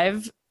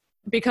alive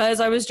because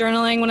I was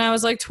journaling when I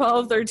was like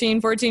 12, 13,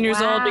 14 years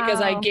old,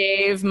 because I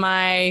gave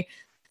my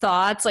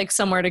thoughts like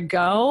somewhere to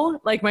go.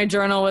 Like my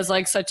journal was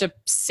like such a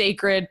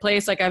sacred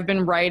place. Like I've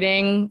been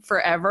writing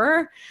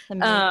forever.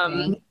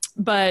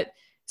 But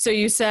So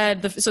you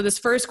said, so this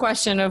first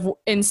question of,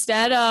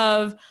 instead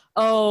of,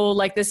 oh,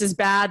 like this is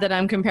bad that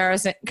I'm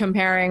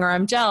comparing or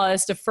I'm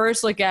jealous, to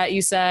first look at,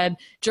 you said,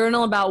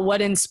 journal about what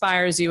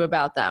inspires you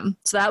about them.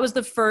 So that was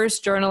the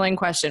first journaling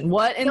question.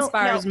 What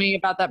inspires me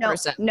about that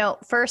person? No,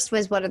 first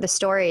was, what are the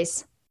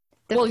stories?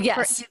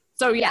 Yes.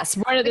 So yes,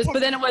 one of this, but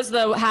then it was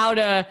the how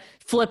to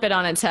flip it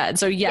on its head.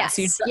 So yes,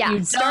 you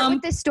start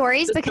with the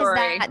stories, because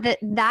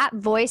that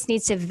voice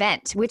needs to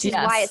vent, which is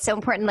why it's so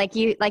important. Like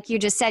you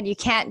just said, you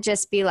can't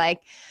just be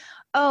like,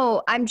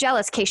 oh, I'm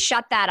jealous. Okay,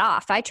 shut that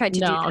off. I tried to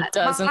do that. It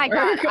doesn't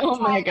work. Oh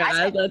my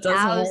God, that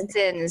doesn't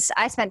work.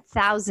 I spent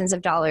thousands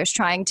of dollars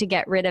trying to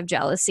get rid of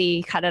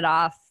jealousy, cut it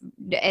off.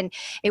 And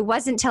it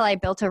wasn't until I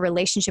built a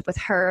relationship with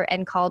her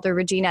and called her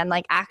Regina and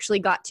like actually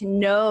got to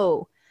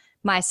know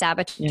my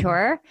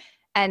saboteur. Yeah.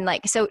 And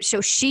like, so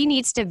she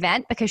needs to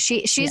vent, because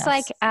she's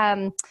like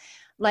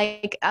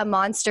a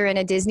monster in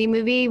a Disney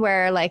movie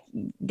where like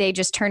they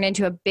just turn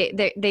into a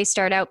big, they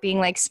start out being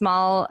like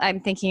small. I'm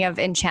thinking of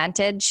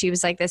Enchanted. She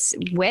was like this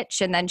witch,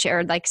 and then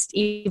or like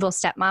evil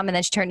stepmom. And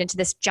then she turned into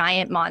this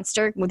giant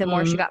monster the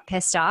more she got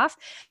pissed off.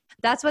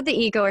 That's what the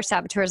ego or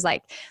saboteur is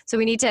like. So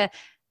we need to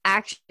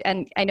act.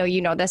 And I know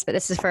you know this, but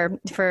this is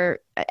for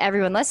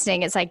everyone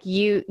listening. It's like,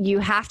 you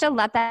have to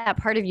let that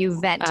part of you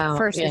vent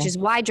first, which is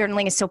why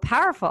journaling is so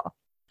powerful.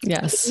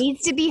 Yes. It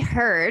needs to be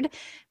heard,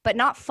 but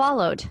not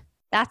followed.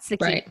 That's the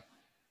key.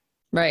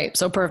 Right.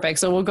 So perfect.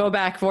 So we'll go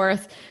back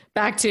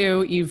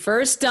to, you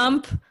first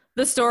dump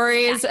the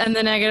stories and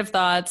the negative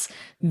thoughts,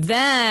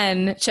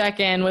 then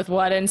check in with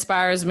what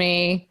inspires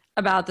me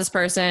about this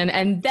person.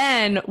 And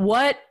then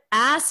what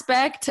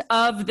aspect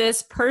of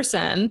this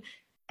person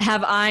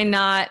have I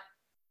not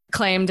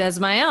claimed as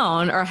my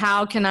own, or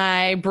how can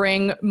I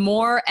bring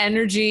more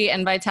energy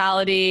and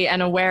vitality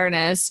and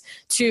awareness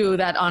to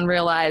that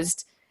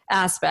unrealized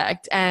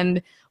aspect.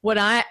 And what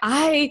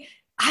I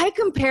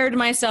compared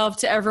myself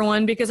to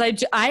everyone because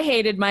I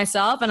hated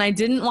myself and I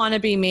didn't want to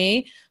be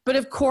me. But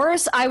of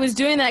course I was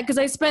doing that because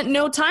I spent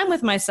no time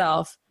with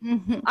myself.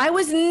 Mm-hmm. I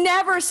was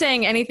never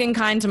saying anything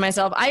kind to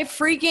myself. I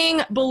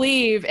freaking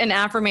believe in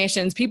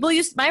affirmations.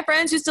 My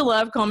friends used to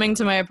love coming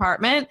to my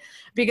apartment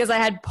because I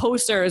had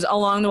posters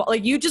along the wall.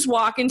 Like, you just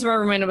walk into my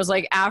room and it was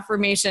like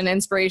affirmation,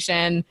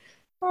 inspiration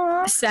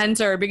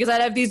center, because I'd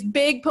have these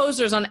big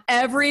posters on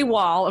every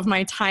wall of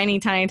my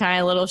tiny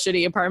little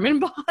shitty apartment in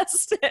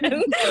Boston.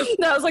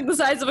 That was like the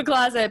size of a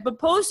closet, but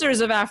posters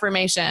of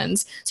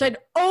affirmations. So I'd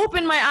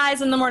open my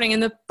eyes in the morning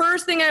and the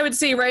first thing I would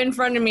see right in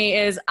front of me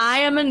is, I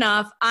am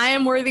enough. I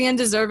am worthy and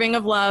deserving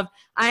of love.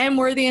 I am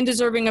worthy and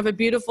deserving of a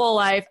beautiful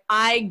life.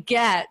 I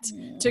get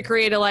to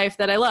create a life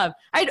that I love.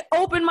 I'd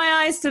open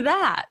my eyes to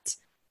that.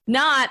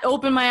 Not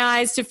open my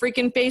eyes to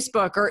freaking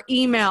Facebook or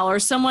email or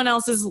someone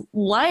else's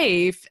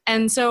life.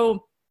 And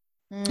so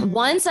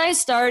once I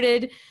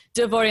started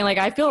devoting, like,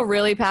 I feel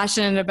really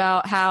passionate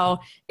about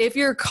how if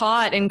you're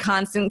caught in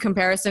constant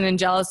comparison and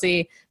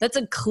jealousy, that's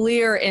a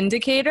clear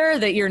indicator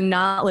that you're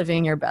not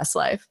living your best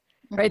life,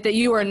 right? That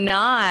you are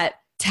not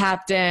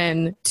tapped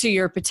in to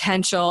your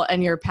potential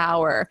and your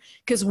power.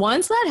 Because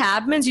once that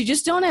happens, you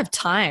just don't have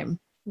time.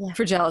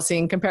 For jealousy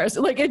and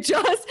comparison. Like, it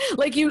just,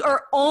 like, you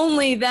are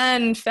only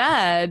then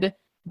fed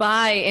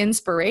by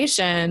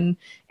inspiration.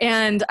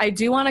 And I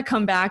do want to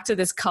come back to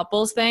this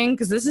couples thing,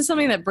 because this is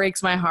something that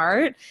breaks my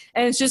heart.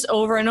 And it's just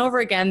over and over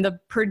again, the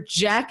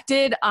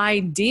projected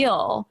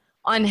ideal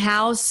on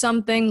how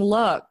something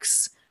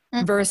looks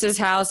versus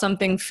how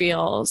something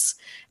feels.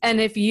 And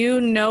if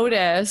you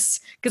notice,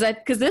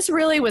 because this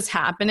really was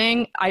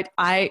happening,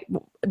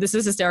 this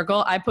is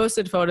hysterical. I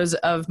posted photos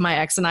of my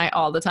ex and I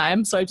all the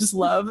time. So I just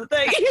love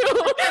that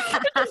you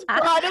just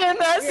brought in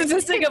that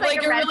statistic of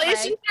like, your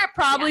relationship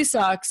probably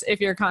sucks if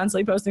you're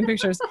constantly posting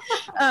pictures.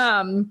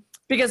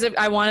 Because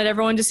I wanted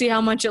everyone to see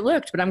how much it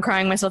looked, but I'm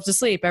crying myself to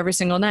sleep every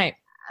single night.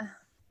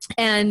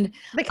 And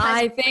because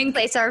I think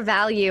place our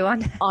value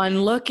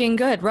on looking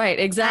good. Right.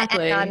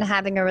 Exactly. And on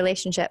having a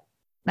relationship.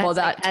 That's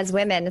like, as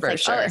women, it's like,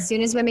 sure. As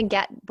soon as women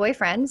get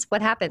boyfriends,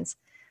 what happens?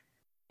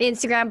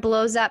 Instagram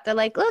blows up. They're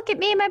like, look at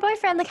me and my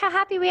boyfriend. Look how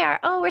happy we are.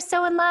 Oh, we're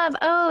so in love.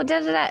 Oh, da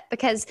da da.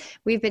 Because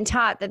we've been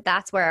taught that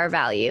that's where our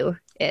value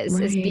is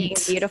being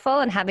beautiful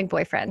and having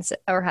boyfriends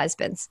or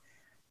husbands.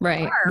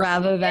 Right.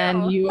 Rather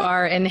than you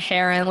are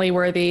inherently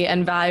worthy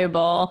and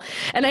valuable.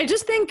 And I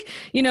just think,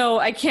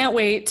 I can't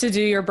wait to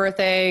do your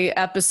birthday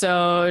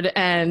episode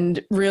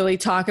and really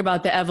talk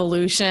about the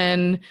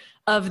evolution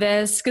of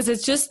this, because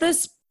it's just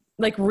this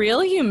like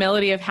real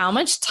humility of how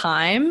much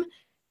time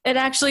it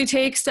actually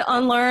takes to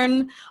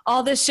unlearn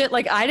all this shit.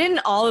 Like, I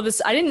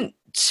didn't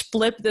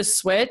flip the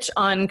switch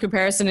on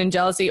comparison and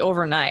jealousy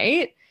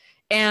overnight.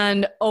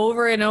 And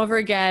over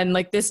again,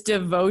 like this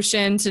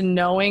devotion to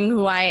knowing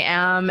who I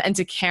am and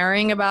to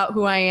caring about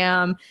who I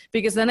am,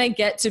 because then I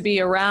get to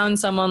be around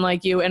someone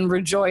like you and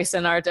rejoice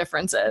in our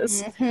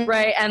differences,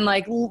 right? And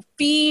like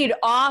feed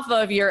off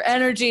of your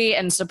energy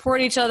and support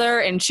each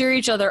other and cheer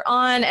each other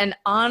on and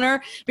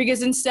honor,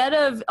 because instead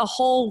of a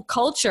whole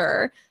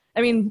culture,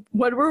 I mean,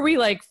 what were we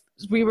like?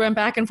 We went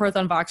back and forth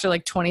on Voxer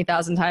like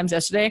 20,000 times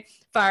yesterday.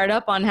 fired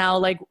up on how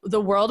like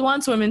the world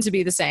wants women to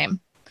be the same.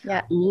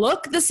 Yeah.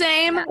 Look the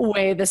same,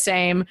 weigh the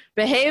same,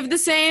 behave the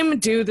same,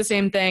 do the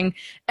same thing.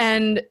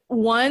 And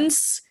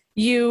once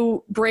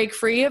you break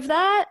free of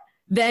that,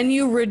 then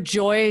you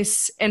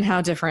rejoice in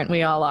how different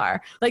we all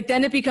are. Like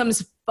then it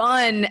becomes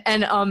fun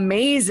and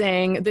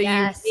amazing, the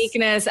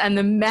uniqueness and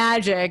the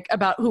magic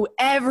about who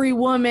every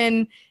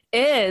woman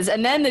is.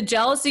 And then the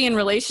jealousy in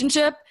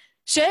relationship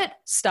shit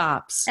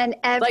stops. And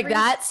like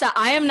that. So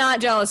I am not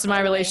jealous of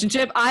my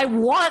relationship. I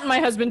want my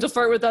husband to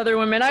flirt with other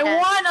women. I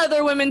want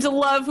other women to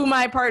love who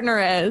my partner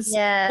is.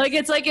 Yeah. Like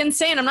it's like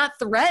insane. I'm not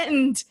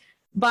threatened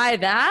by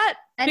that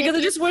because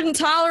I just wouldn't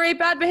tolerate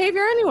bad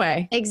behavior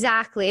anyway.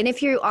 Exactly. And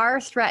if you are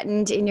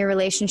threatened in your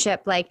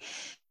relationship, like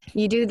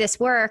you do this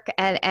work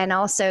and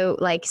also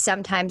like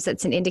sometimes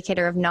that's an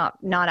indicator of not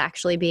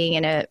actually being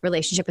in a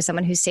relationship with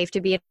someone who's safe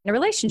to be in a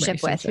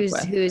relationship with,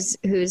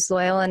 who's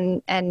loyal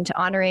and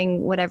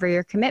honoring whatever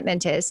your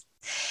commitment is.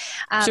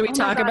 Should we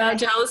talk about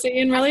jealousy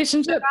in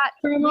relationship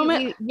for a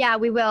moment?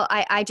 We will.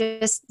 I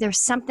just, there's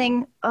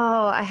something,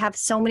 I have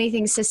so many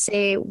things to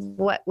say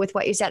with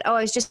what you said. I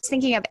was just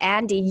thinking of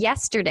Andy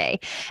yesterday.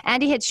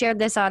 Andy had shared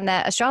this on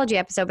the astrology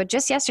episode, but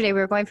just yesterday we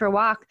were going for a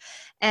walk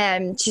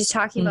and she's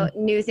talking about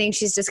new things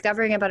she's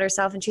discovering about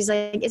herself. And she's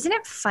like, isn't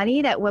it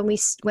funny that when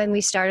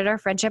we started our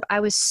friendship,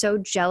 I was so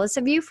jealous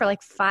of you for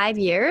like 5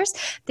 years,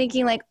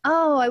 thinking like,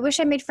 oh, I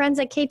wish I made friends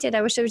like Kate did.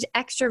 I wish I was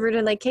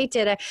extroverted like Kate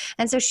did.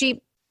 And so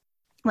she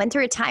went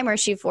through a time where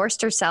she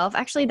forced herself.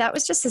 Actually, that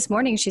was just this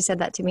morning. She said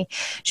that to me.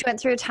 She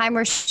went through a time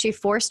where she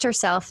forced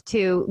herself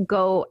to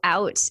go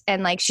out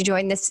and like she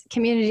joined this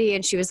community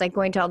and she was like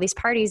going to all these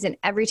parties. And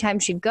every time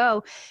she'd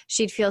go,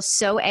 she'd feel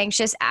so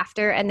anxious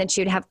after. And then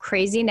she would have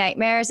crazy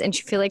nightmares and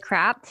she'd feel like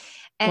crap.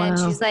 And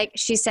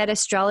she said,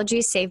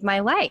 astrology saved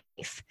my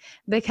life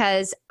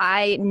because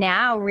I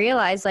now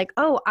realize like,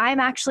 oh, I'm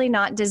actually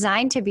not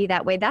designed to be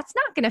that way. That's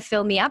not going to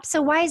fill me up.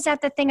 So why is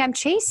that the thing I'm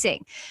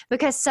chasing?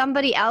 Because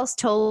somebody else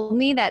told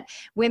me that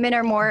women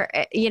are more,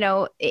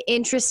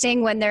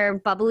 interesting when they're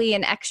bubbly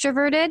and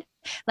extroverted.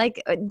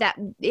 Like that,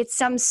 it's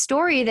some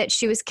story that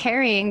she was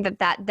carrying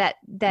that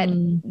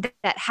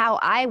how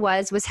I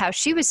was how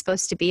she was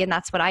supposed to be. And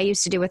that's what I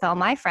used to do with all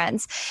my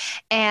friends.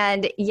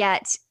 And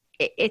yet,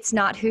 it's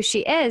not who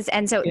she is.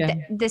 And so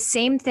the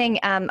same thing,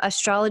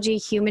 astrology,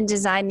 human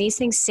design, these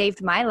things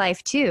saved my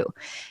life too,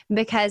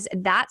 because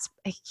that's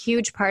a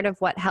huge part of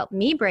what helped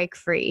me break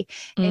free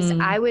is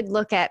I would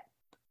look at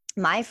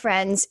my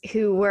friends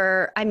who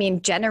were,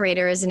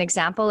 Generator is an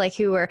example, like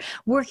who were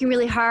working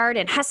really hard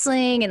and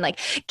hustling and like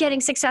getting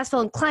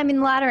successful and climbing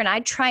the ladder. And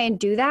I'd try and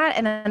do that.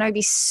 And then I'd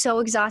be so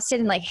exhausted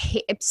and like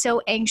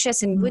so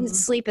anxious and wouldn't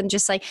sleep and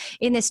just like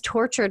in this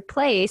tortured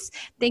place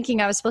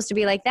thinking I was supposed to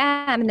be like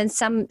them. And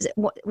then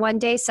one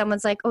day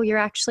someone's like, oh, you're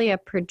actually a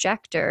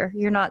projector.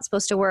 You're not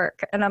supposed to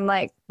work. And I'm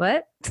like,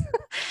 what?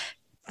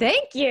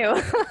 Thank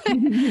you.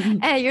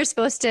 And you're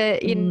supposed to,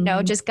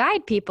 just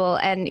guide people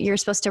and you're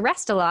supposed to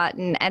rest a lot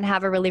and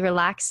have a really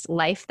relaxed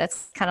life.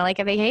 That's kind of like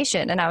a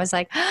vacation. And I was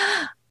like,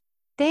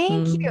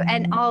 thank you.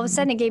 And all of a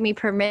sudden it gave me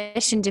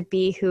permission to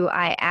be who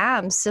I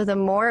am. So the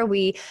more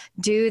we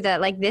do that,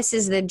 like this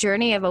is the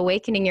journey of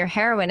awakening your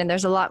heroine. And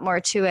there's a lot more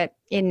to it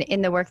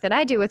in the work that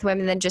I do with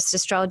women than just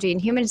astrology and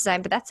human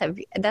design. But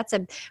that's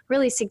a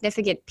really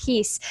significant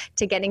piece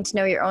to getting to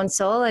know your own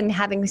soul and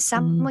having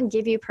someone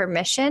give you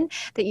permission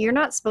that you're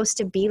not supposed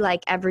to be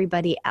like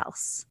everybody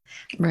else.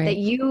 Right. That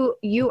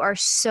you are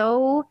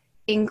so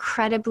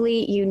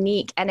incredibly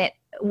unique. And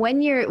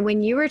when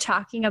you were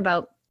talking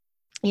about,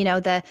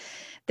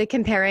 the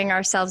comparing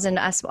ourselves and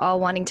us all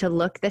wanting to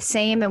look the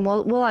same. And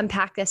we'll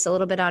unpack this a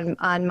little bit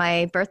on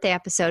my birthday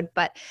episode,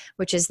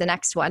 which is the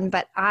next one.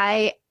 But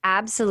I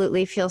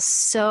absolutely feel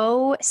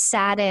so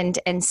saddened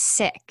and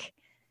sick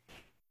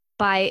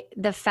by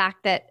the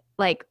fact that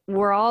like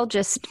we're all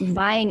just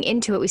buying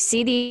into it. We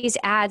see these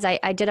ads.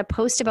 I did a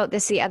post about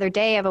this the other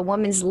day of a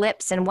woman's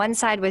lips and one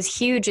side was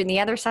huge and the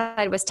other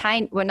side was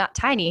tiny. Well, not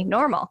tiny,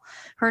 normal,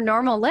 her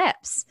normal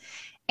lips.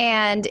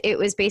 And it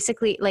was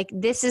basically like,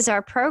 this is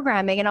our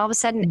programming. And all of a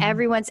sudden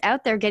everyone's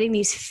out there getting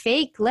these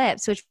fake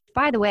lips, which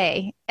by the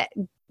way,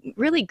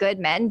 really good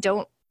men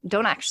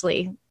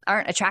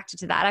aren't attracted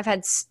to that. I've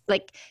had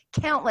like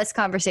countless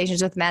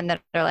conversations with men that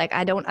are like,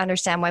 I don't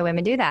understand why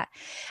women do that.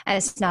 And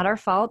it's not our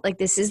fault. Like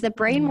this is the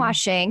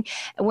brainwashing.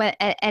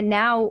 And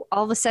now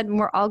all of a sudden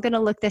we're all going to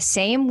look the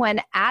same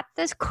when at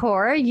the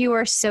core, you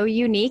are so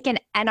unique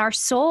and our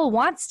soul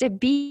wants to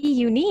be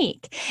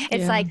unique.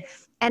 It's like,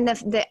 and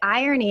the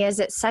irony is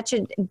it's such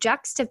a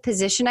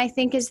juxtaposition, I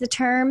think is the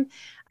term.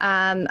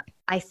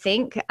 I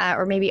think,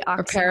 or maybe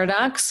or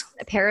paradox.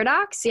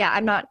 Paradox. Yeah.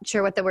 I'm not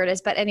sure what the word is,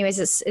 but anyways,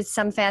 it's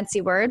some fancy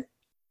word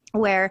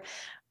where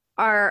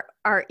our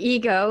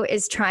ego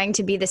is trying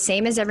to be the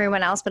same as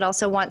everyone else, but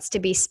also wants to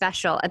be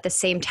special at the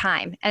same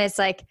time. And it's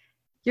like,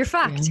 you're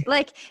fucked. Yeah.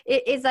 Like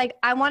it's like,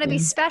 I want to be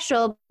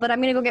special, but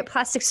I'm going to go get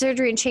plastic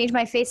surgery and change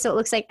my face so it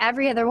looks like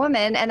every other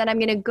woman. And then I'm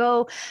going to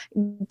go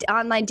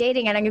online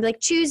dating and I'm going to be like,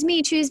 choose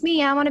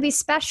me. I want to be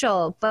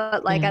special.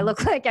 But like, I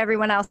look like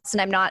everyone else and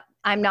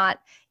I'm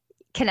not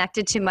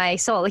connected to my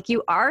soul. Like,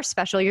 you are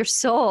special. Your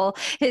soul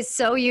is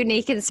so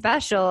unique and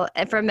special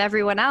from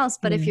everyone else.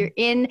 But if you're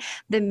in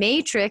the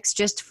matrix,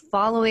 just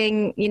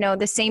following,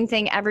 the same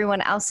thing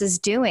everyone else is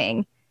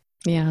doing,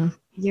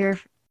 you're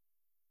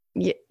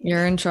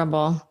in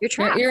trouble. You're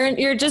trapped.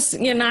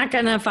 You're not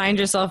going to find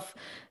yourself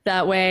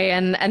that way.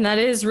 And that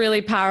is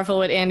really powerful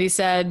what Andy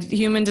said.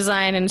 Human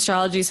design and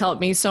astrology's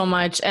helped me so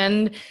much.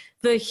 And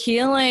the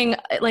healing,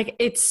 like,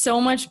 it's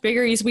so much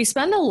bigger. We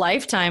spend a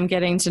lifetime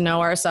getting to know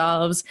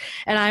ourselves.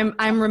 And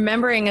I'm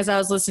remembering as I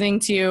was listening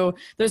to you,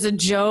 there's a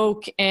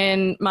joke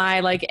in my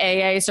like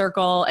AA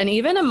circle and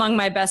even among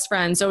my best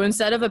friends. So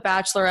instead of a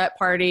bachelorette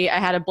party, I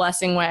had a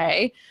blessing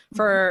way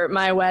for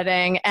my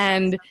wedding,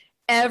 and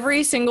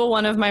every single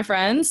one of my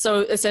friends. So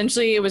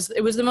essentially it was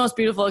the most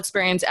beautiful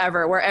experience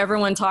ever, where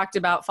everyone talked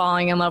about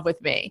falling in love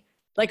with me.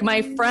 Like,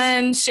 my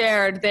friends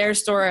shared their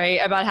story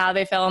about how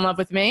they fell in love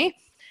with me.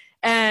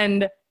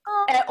 And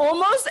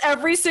almost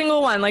every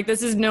single one, like,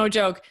 this is no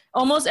joke,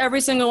 almost every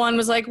single one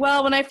was like,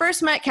 well, when I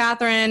first met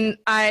Catherine,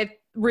 I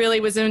really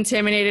was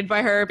intimidated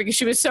by her because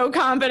she was so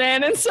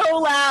confident and so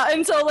loud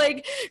and so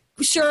like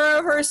sure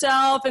of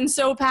herself and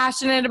so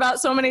passionate about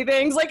so many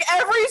things. Like,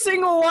 every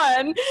single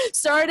one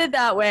started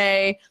that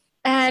way.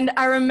 And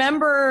I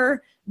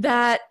remember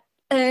that.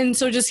 And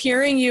so just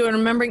hearing you and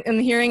remembering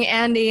and hearing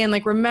Andy and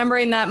like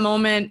remembering that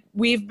moment,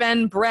 we've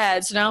been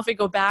bred. So now if we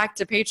go back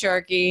to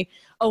patriarchy,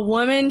 a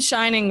woman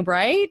shining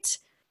bright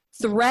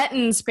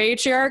threatens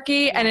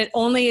patriarchy, and it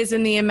only is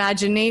in the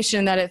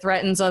imagination that it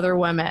threatens other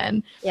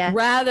women.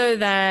 Rather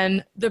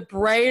than the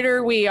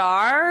brighter we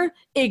are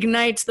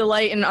ignites the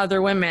light in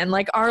other women.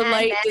 Like, our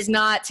light does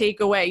not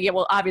take away. Yeah,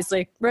 well,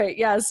 obviously, right.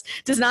 Yes.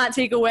 Does not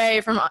take away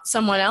from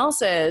someone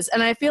else's.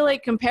 And I feel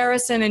like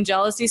comparison and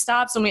jealousy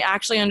stops when we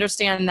actually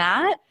understand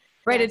that,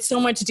 right? It's so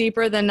much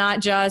deeper than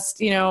not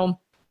just,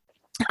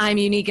 I'm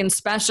unique and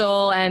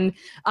special and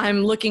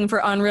I'm looking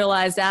for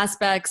unrealized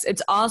aspects.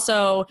 It's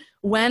also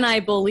when I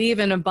believe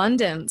in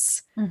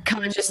abundance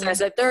consciousness,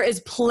 that there is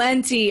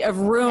plenty of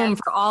room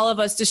for all of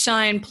us to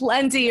shine,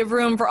 plenty of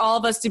room for all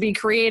of us to be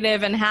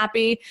creative and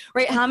happy,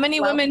 right? How many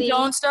women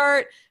don't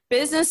start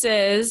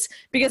businesses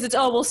because it's,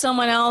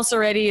 someone else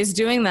already is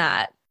doing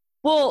that.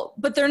 Well,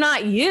 but they're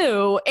not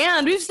you.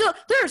 And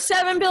there are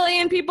 7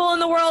 billion people in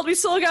the world. We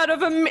still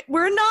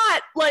we're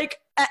not like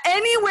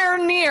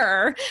anywhere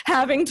near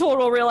having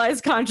total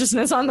realized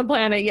consciousness on the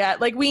planet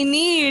yet. Like, we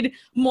need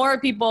more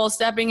people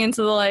stepping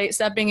into the light,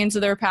 stepping into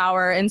their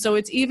power. And so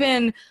it's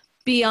even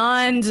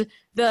beyond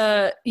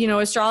the,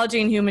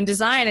 astrology and human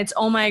design. It's,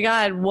 oh my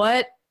God,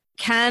 what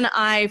can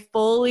I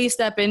fully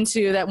step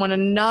into that when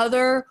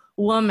another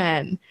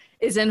woman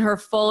is in her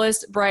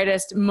fullest,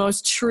 brightest,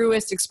 most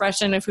truest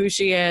expression of who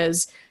she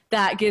is,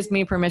 that gives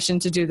me permission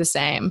to do the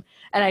same.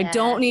 And I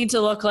don't need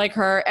to look like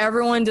her.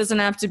 Everyone doesn't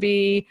have to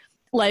be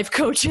life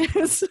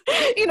coaches,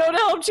 to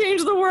help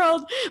change the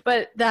world.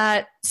 But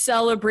that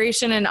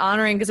celebration and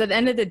honoring, because at the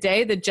end of the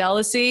day, the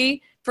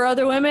jealousy for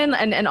other women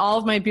and all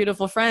of my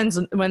beautiful friends,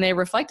 when they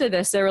reflected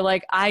this, they were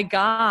like, I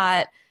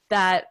got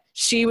that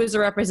she was a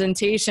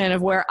representation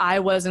of where I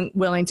wasn't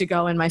willing to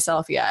go in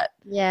myself yet.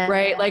 Yeah.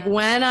 Right. Like,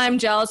 when I'm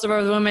jealous of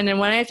other women and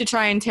when I have to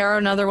try and tear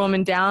another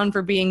woman down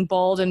for being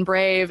bold and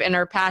brave in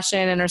her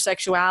passion and her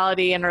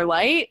sexuality and her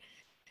light,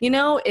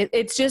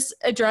 it's just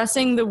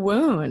addressing the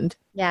wound.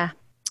 Yeah.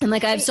 And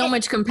like, I have so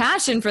much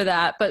compassion for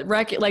that, but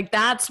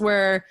that's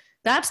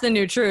the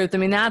new truth. I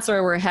mean, that's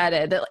where we're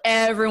headed, that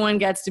everyone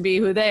gets to be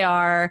who they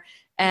are.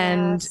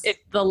 And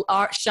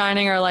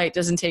shining our light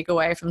doesn't take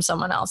away from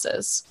someone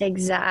else's.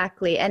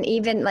 Exactly. And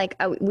even like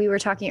we were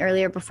talking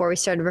earlier before we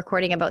started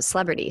recording about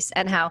celebrities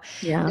and how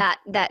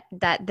that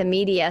the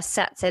media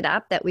sets it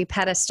up that we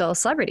pedestal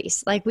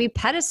celebrities. Like, we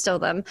pedestal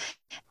them,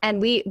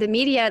 and the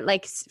media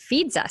like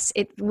feeds us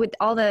it with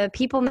all the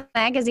People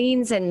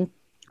magazines and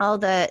all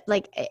the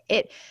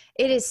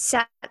it is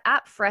set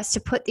up for us to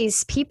put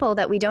these people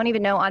that we don't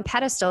even know on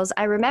pedestals.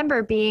 I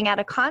remember being at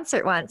a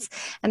concert once,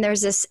 and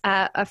there's this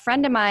a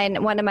friend of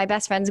mine, one of my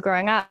best friends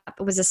growing up,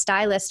 was a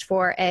stylist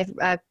for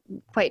a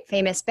quite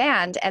famous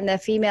band, and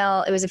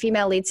it was a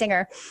female lead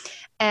singer,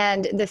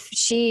 and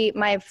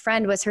my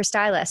friend was her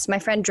stylist. My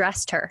friend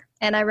dressed her,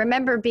 and I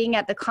remember being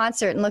at the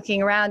concert and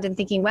looking around and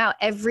thinking, wow,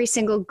 every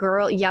single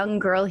young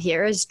girl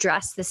here is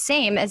dressed the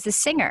same as the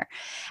singer,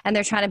 and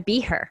they're trying to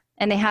be her.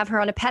 And they have her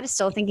on a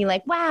pedestal thinking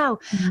like, wow,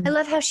 I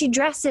love how she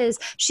dresses.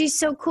 She's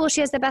so cool. She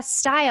has the best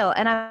style.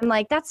 And I'm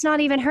like, that's not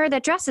even her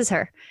that dresses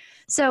her.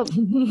 So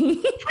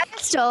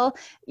pedestal,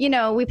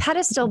 we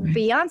pedestal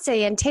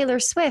Beyonce and Taylor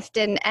Swift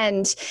and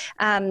I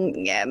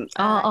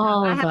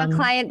have a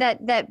client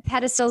that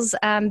pedestals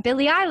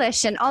Billie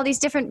Eilish and all these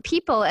different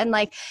people. And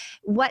like,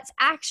 what's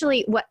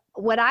actually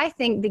what I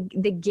think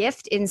the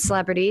gift in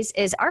celebrities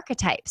is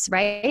archetypes,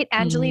 right?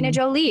 Angelina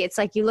Jolie. It's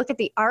like, you look at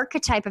the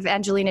archetype of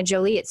Angelina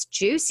Jolie, it's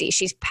juicy.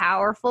 She's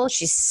powerful.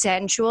 She's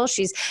sensual.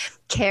 She's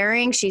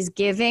caring. She's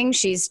giving.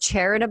 She's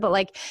charitable.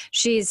 Like,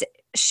 she's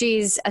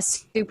a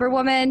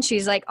superwoman.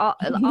 She's like all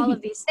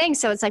of these things.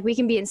 So it's like, we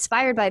can be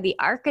inspired by the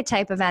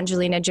archetype of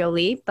Angelina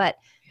Jolie, but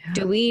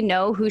Do we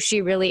know who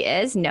she really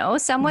is? No.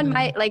 Someone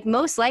might, like,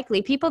 most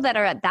likely people that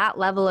are at that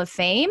level of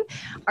fame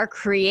are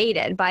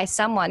created by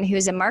someone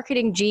who's a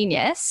marketing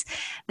genius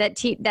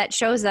that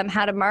shows them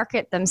how to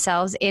market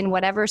themselves in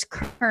whatever's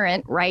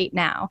current right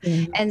now.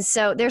 And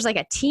so there's like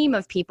a team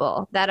of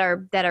people that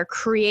are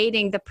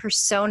creating the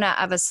persona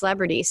of a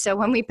celebrity. So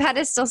when we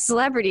pedestal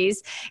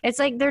celebrities, it's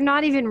like they're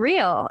not even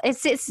real.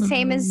 It's the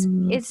same as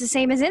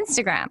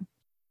Instagram.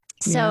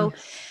 So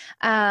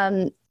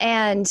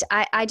and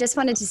I just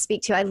wanted to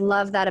speak to, I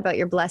love that about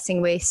your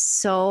blessing way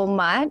so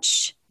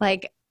much.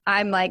 Like,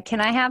 I'm like,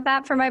 can I have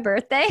that for my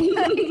birthday?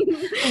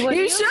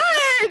 You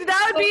should.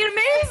 That would be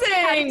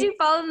amazing. How did you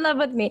fall in love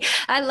with me?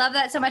 I love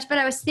that so much. But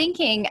I was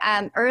thinking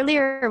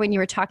earlier when you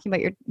were talking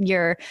about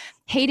your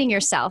hating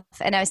yourself,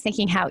 and I was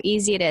thinking how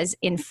easy it is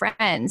in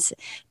friends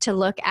to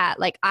look at,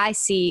 like, I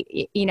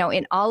see, you know,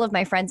 in all of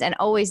my friends, and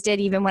always did,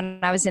 even when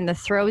I was in the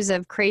throes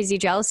of crazy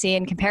jealousy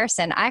and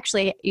comparison. I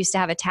actually used to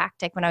have a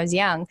tactic when I was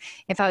young.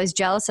 If I was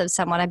jealous of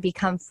someone, I'd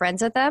become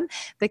friends with them,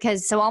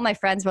 because so all my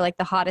friends were like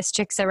the hottest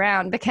chicks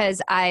around,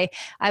 because I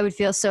would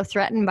feel so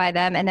threatened by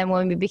them. And then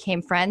when we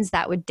became friends,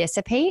 that would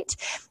dissipate.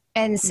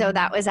 And so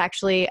that was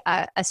actually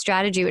a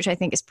strategy, which I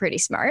think is pretty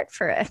smart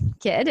for a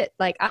kid,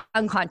 like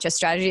unconscious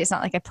strategy. It's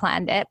not like I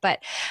planned it,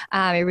 but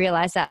I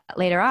realized that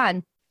later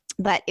on.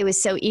 But it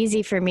was so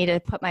easy for me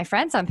to put my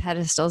friends on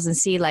pedestals and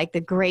see like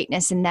the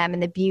greatness in them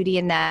and the beauty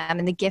in them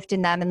and the gift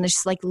in them, and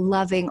just like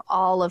loving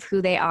all of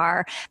who they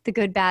are, the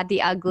good, bad,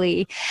 the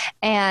ugly.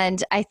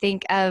 And I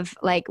think of,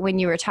 like, when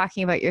you were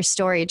talking about your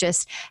story,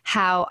 just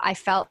how I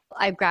felt,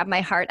 I grabbed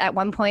my heart at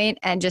one point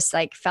and just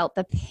like felt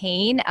the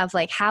pain of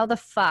like, how the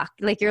fuck,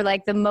 like, you're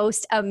like the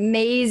most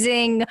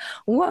amazing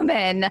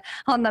woman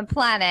on the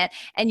planet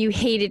and you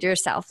hated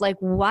yourself. Like,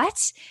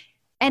 what?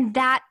 And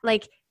that,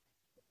 like,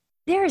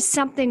 there is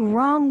something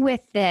wrong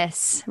with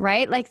this,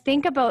 right? Like,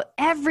 think about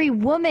every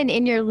woman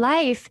in your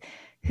life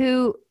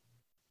who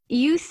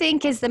you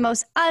think is the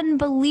most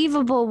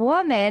unbelievable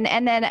woman.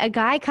 And then a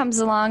guy comes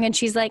along and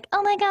she's like,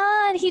 oh my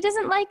God, he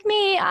doesn't like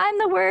me. I'm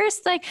the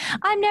worst. Like,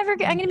 I'm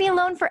going to be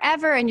alone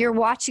forever. And you're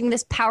watching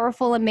this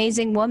powerful,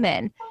 amazing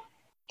woman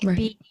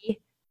be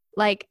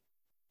like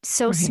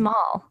so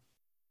small.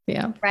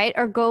 Yeah. Right.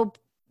 Or go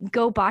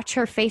botch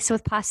her face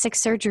with plastic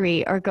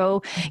surgery, or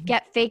go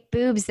get fake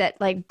boobs that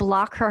like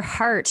block her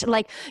heart.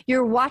 Like,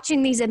 you're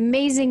watching these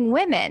amazing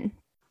women,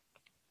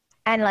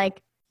 and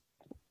like,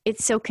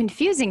 it's so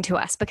confusing to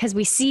us because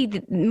we see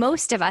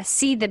most of us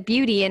see the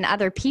beauty in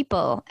other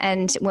people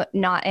and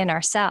not in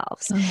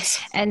ourselves.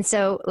 And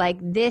so, like,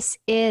 this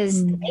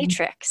is the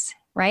Matrix,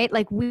 right?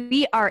 Like,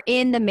 we are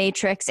in the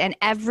Matrix, and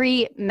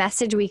every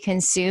message we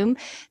consume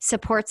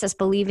supports us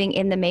believing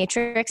in the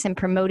Matrix and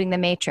promoting the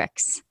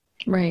Matrix.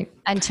 Right.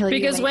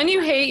 Because when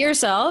you hate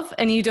yourself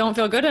and you don't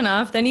feel good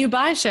enough, then you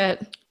buy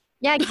shit.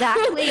 Yeah,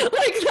 exactly. Like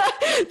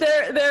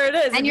that, there it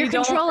is. And you're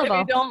controllable.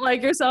 If you don't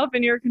like yourself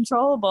and you're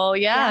controllable.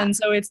 Yeah. And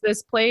so it's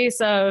this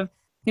place of,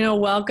 you know,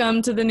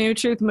 welcome to the New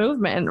Truth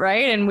movement,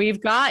 right? And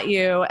we've got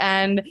you.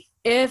 And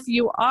if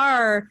you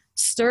are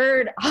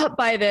stirred up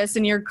by this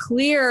and you're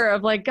clear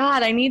of like,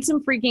 God, I need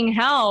some freaking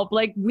help,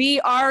 like,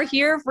 we are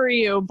here for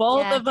you.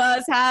 Both of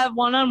us have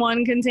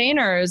one-on-one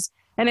containers.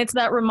 And it's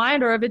that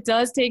reminder of, it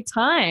does take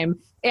time,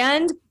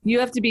 and you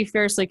have to be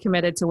fiercely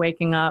committed to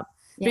waking up,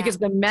 because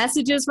the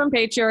messages from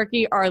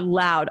patriarchy are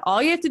loud.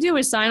 All you have to do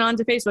is sign on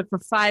to Facebook for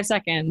 5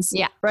 seconds,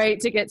 right,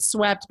 to get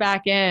swept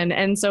back in.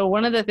 And so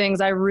one of the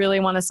things I really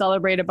want to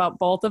celebrate about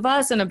both of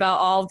us and about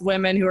all the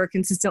women who are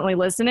consistently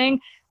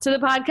listening to the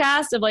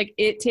podcast of, like,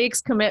 it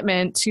takes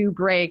commitment to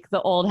break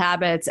the old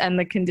habits and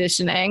the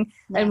conditioning.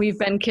 And we've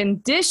been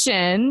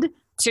conditioned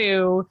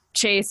to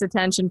chase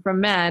attention from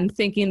men,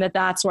 thinking that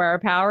that's where our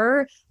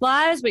power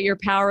lies, but your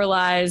power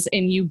lies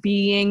in you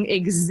being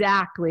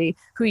exactly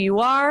who you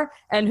are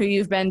and who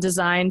you've been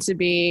designed to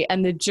be.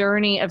 And the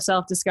journey of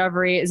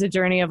self-discovery is a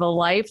journey of a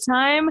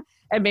lifetime.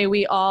 And may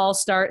we all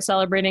start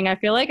celebrating. I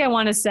feel like I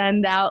want to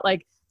send out,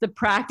 like, the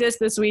practice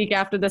this week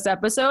after this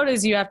episode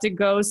is you have to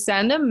go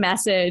send a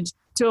message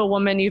to a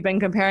woman you've been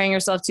comparing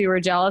yourself to or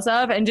jealous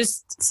of, and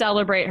just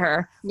celebrate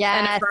her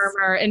and affirm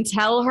her and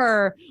tell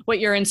her what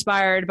you're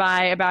inspired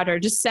by about her.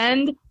 Just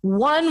send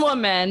one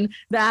woman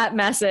that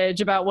message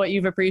about what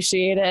you've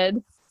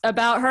appreciated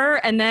about her,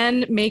 and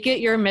then make it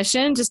your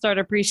mission to start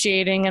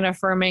appreciating and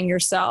affirming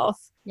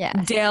yourself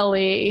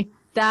daily.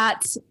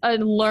 That's a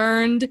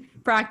learned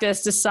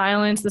practice to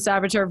silence the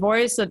saboteur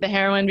voice so that the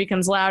heroine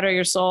becomes louder,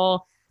 your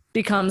soul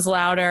becomes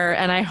louder.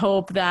 And I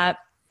hope that,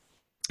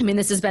 I mean,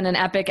 this has been an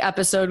epic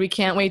episode. We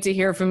can't wait to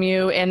hear from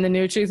you in the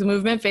New Truth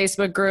Movement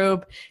Facebook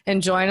group,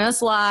 and join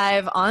us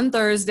live on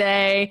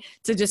Thursday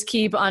to just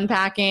keep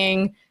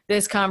unpacking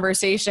this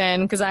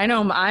conversation. Because I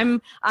know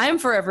I'm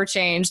forever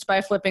changed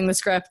by flipping the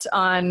script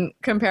on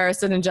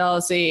comparison and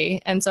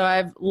jealousy. And so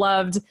I've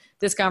loved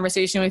this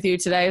conversation with you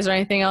today. Is there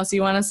anything else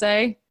you want to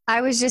say? I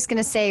was just going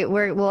to say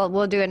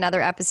we'll do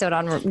another episode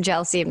on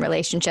jealousy in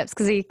relationships,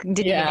 because we didn't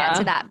even get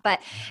to that.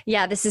 But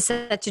yeah, this is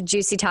such a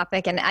juicy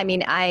topic. And I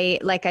mean,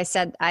 like I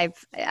said,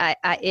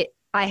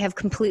 I have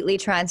completely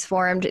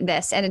transformed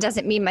this. And it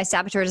doesn't mean my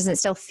saboteur doesn't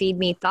still feed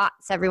me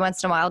thoughts every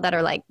once in a while that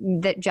are like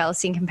that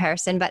jealousy and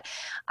comparison, but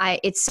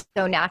it's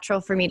so natural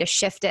for me to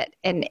shift it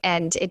and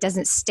it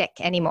doesn't stick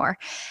anymore.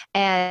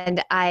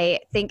 And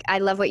I think I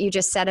love what you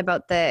just said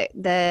about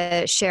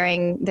the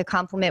sharing the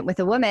compliment with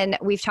a woman.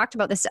 We've talked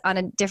about this on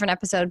a different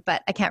episode,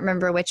 but I can't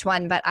remember which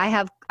one, but I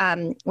have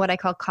what I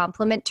call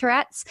compliment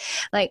Tourette's,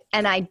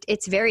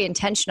 it's very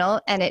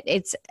intentional, and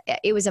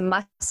it was a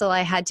muscle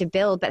I had to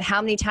build. But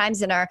how many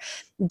times in our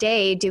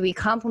day do we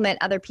compliment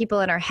other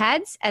people in our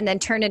heads and then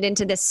turn it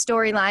into this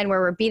storyline where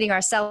we're beating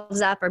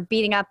ourselves up or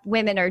beating up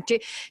women or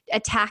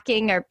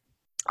attacking or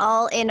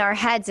all in our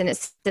heads, and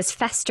it's this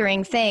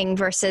festering thing,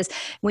 versus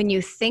when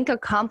you think a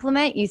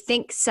compliment, you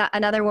think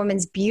another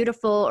woman's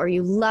beautiful, or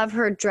you love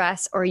her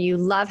dress, or you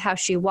love how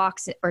she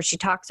walks or she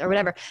talks or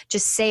whatever,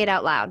 just say it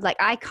out loud. Like,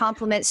 I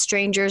compliment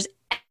strangers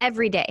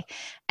every day,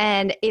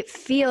 and it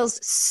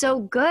feels so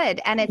good,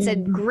 and it's a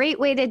great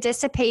way to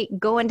dissipate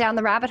going down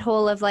the rabbit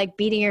hole of like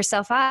beating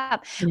yourself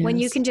up. When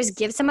you can just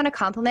give someone a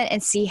compliment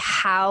and see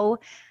how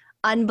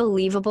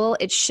unbelievable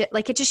it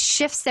just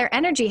shifts their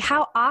energy.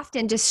 How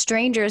often do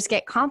strangers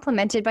get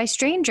complimented by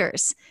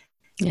strangers?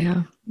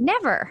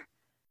 Never.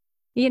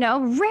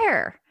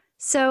 Rare.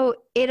 So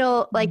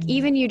it'll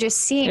even you just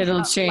seeing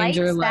it'll change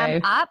your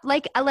life up,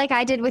 like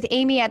I did with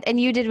Amy and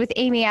you did with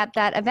Amy at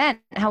that event,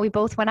 how we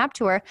both went up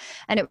to her,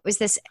 and it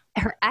was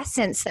her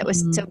essence that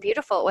was so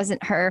beautiful. It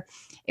wasn't her.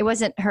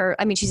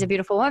 I mean, she's a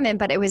beautiful woman,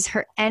 but it was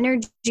her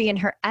energy and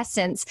her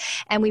essence.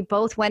 And we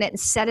both went and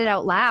said it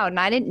out loud, and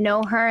I didn't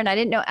know her, and I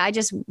didn't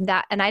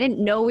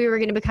know we were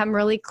going to become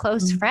really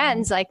close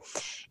friends. Like,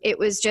 it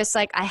was just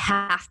like, I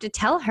have to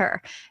tell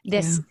her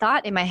this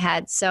thought in my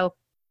head. So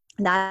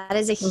that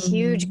is a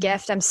huge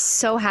gift. I'm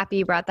so happy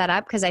you brought that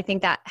up, because I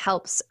think that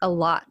helps a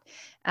lot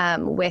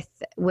with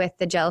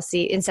the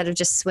jealousy, instead of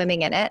just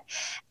swimming in it.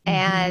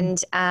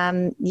 And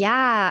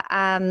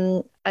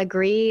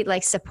agree.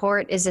 Like,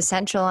 support is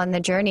essential on the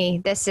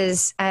journey. This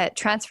is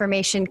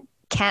transformation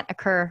can't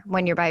occur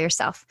when you're by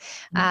yourself.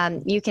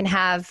 You can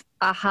have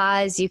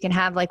ahas, you can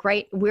have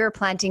we're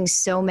planting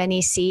so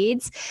many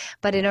seeds,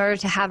 but in order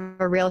to have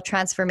a real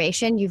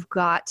transformation, you've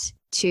got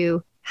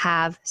to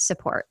have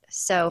support.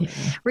 So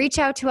reach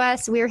out to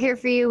us. We're here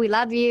for you. We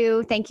love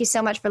you. Thank you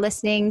so much for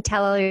listening.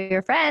 Tell all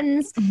your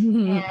friends,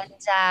 and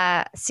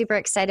super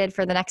excited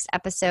for the next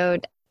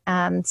episode.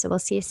 So we'll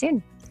see you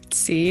soon.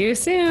 See you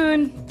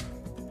soon.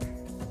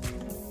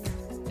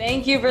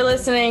 Thank you for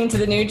listening to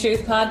the New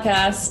Truth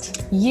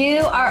Podcast. You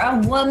are a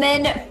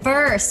woman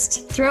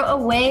first. Throw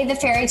away the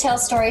fairy tale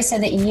story so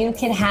that you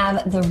can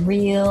have the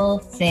real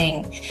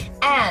thing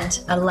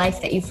and a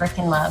life that you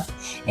freaking love.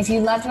 If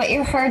you loved what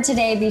you heard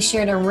today, be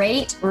sure to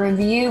rate,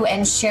 review,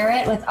 and share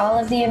it with all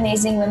of the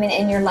amazing women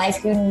in your life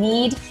who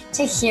need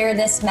to hear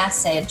this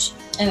message.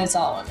 And it's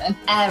all women.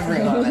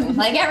 Every woman.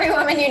 Like every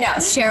woman you know.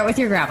 Share it with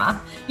your grandma.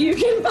 You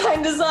can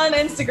find us on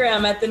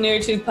Instagram at The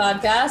New Truth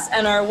Podcast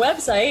and our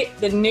website,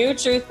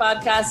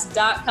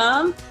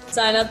 thenewtruthpodcast.com.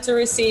 Sign up to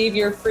receive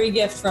your free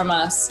gift from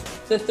us.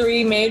 The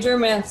 3 major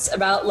myths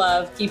about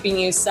love keeping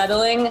you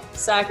settling,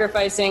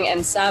 sacrificing,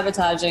 and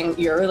sabotaging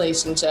your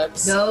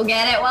relationships. Go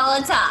get it while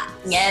it's hot.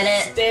 Get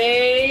it.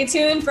 Stay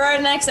tuned for our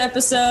next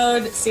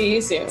episode. See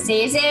you soon.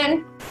 See you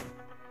soon.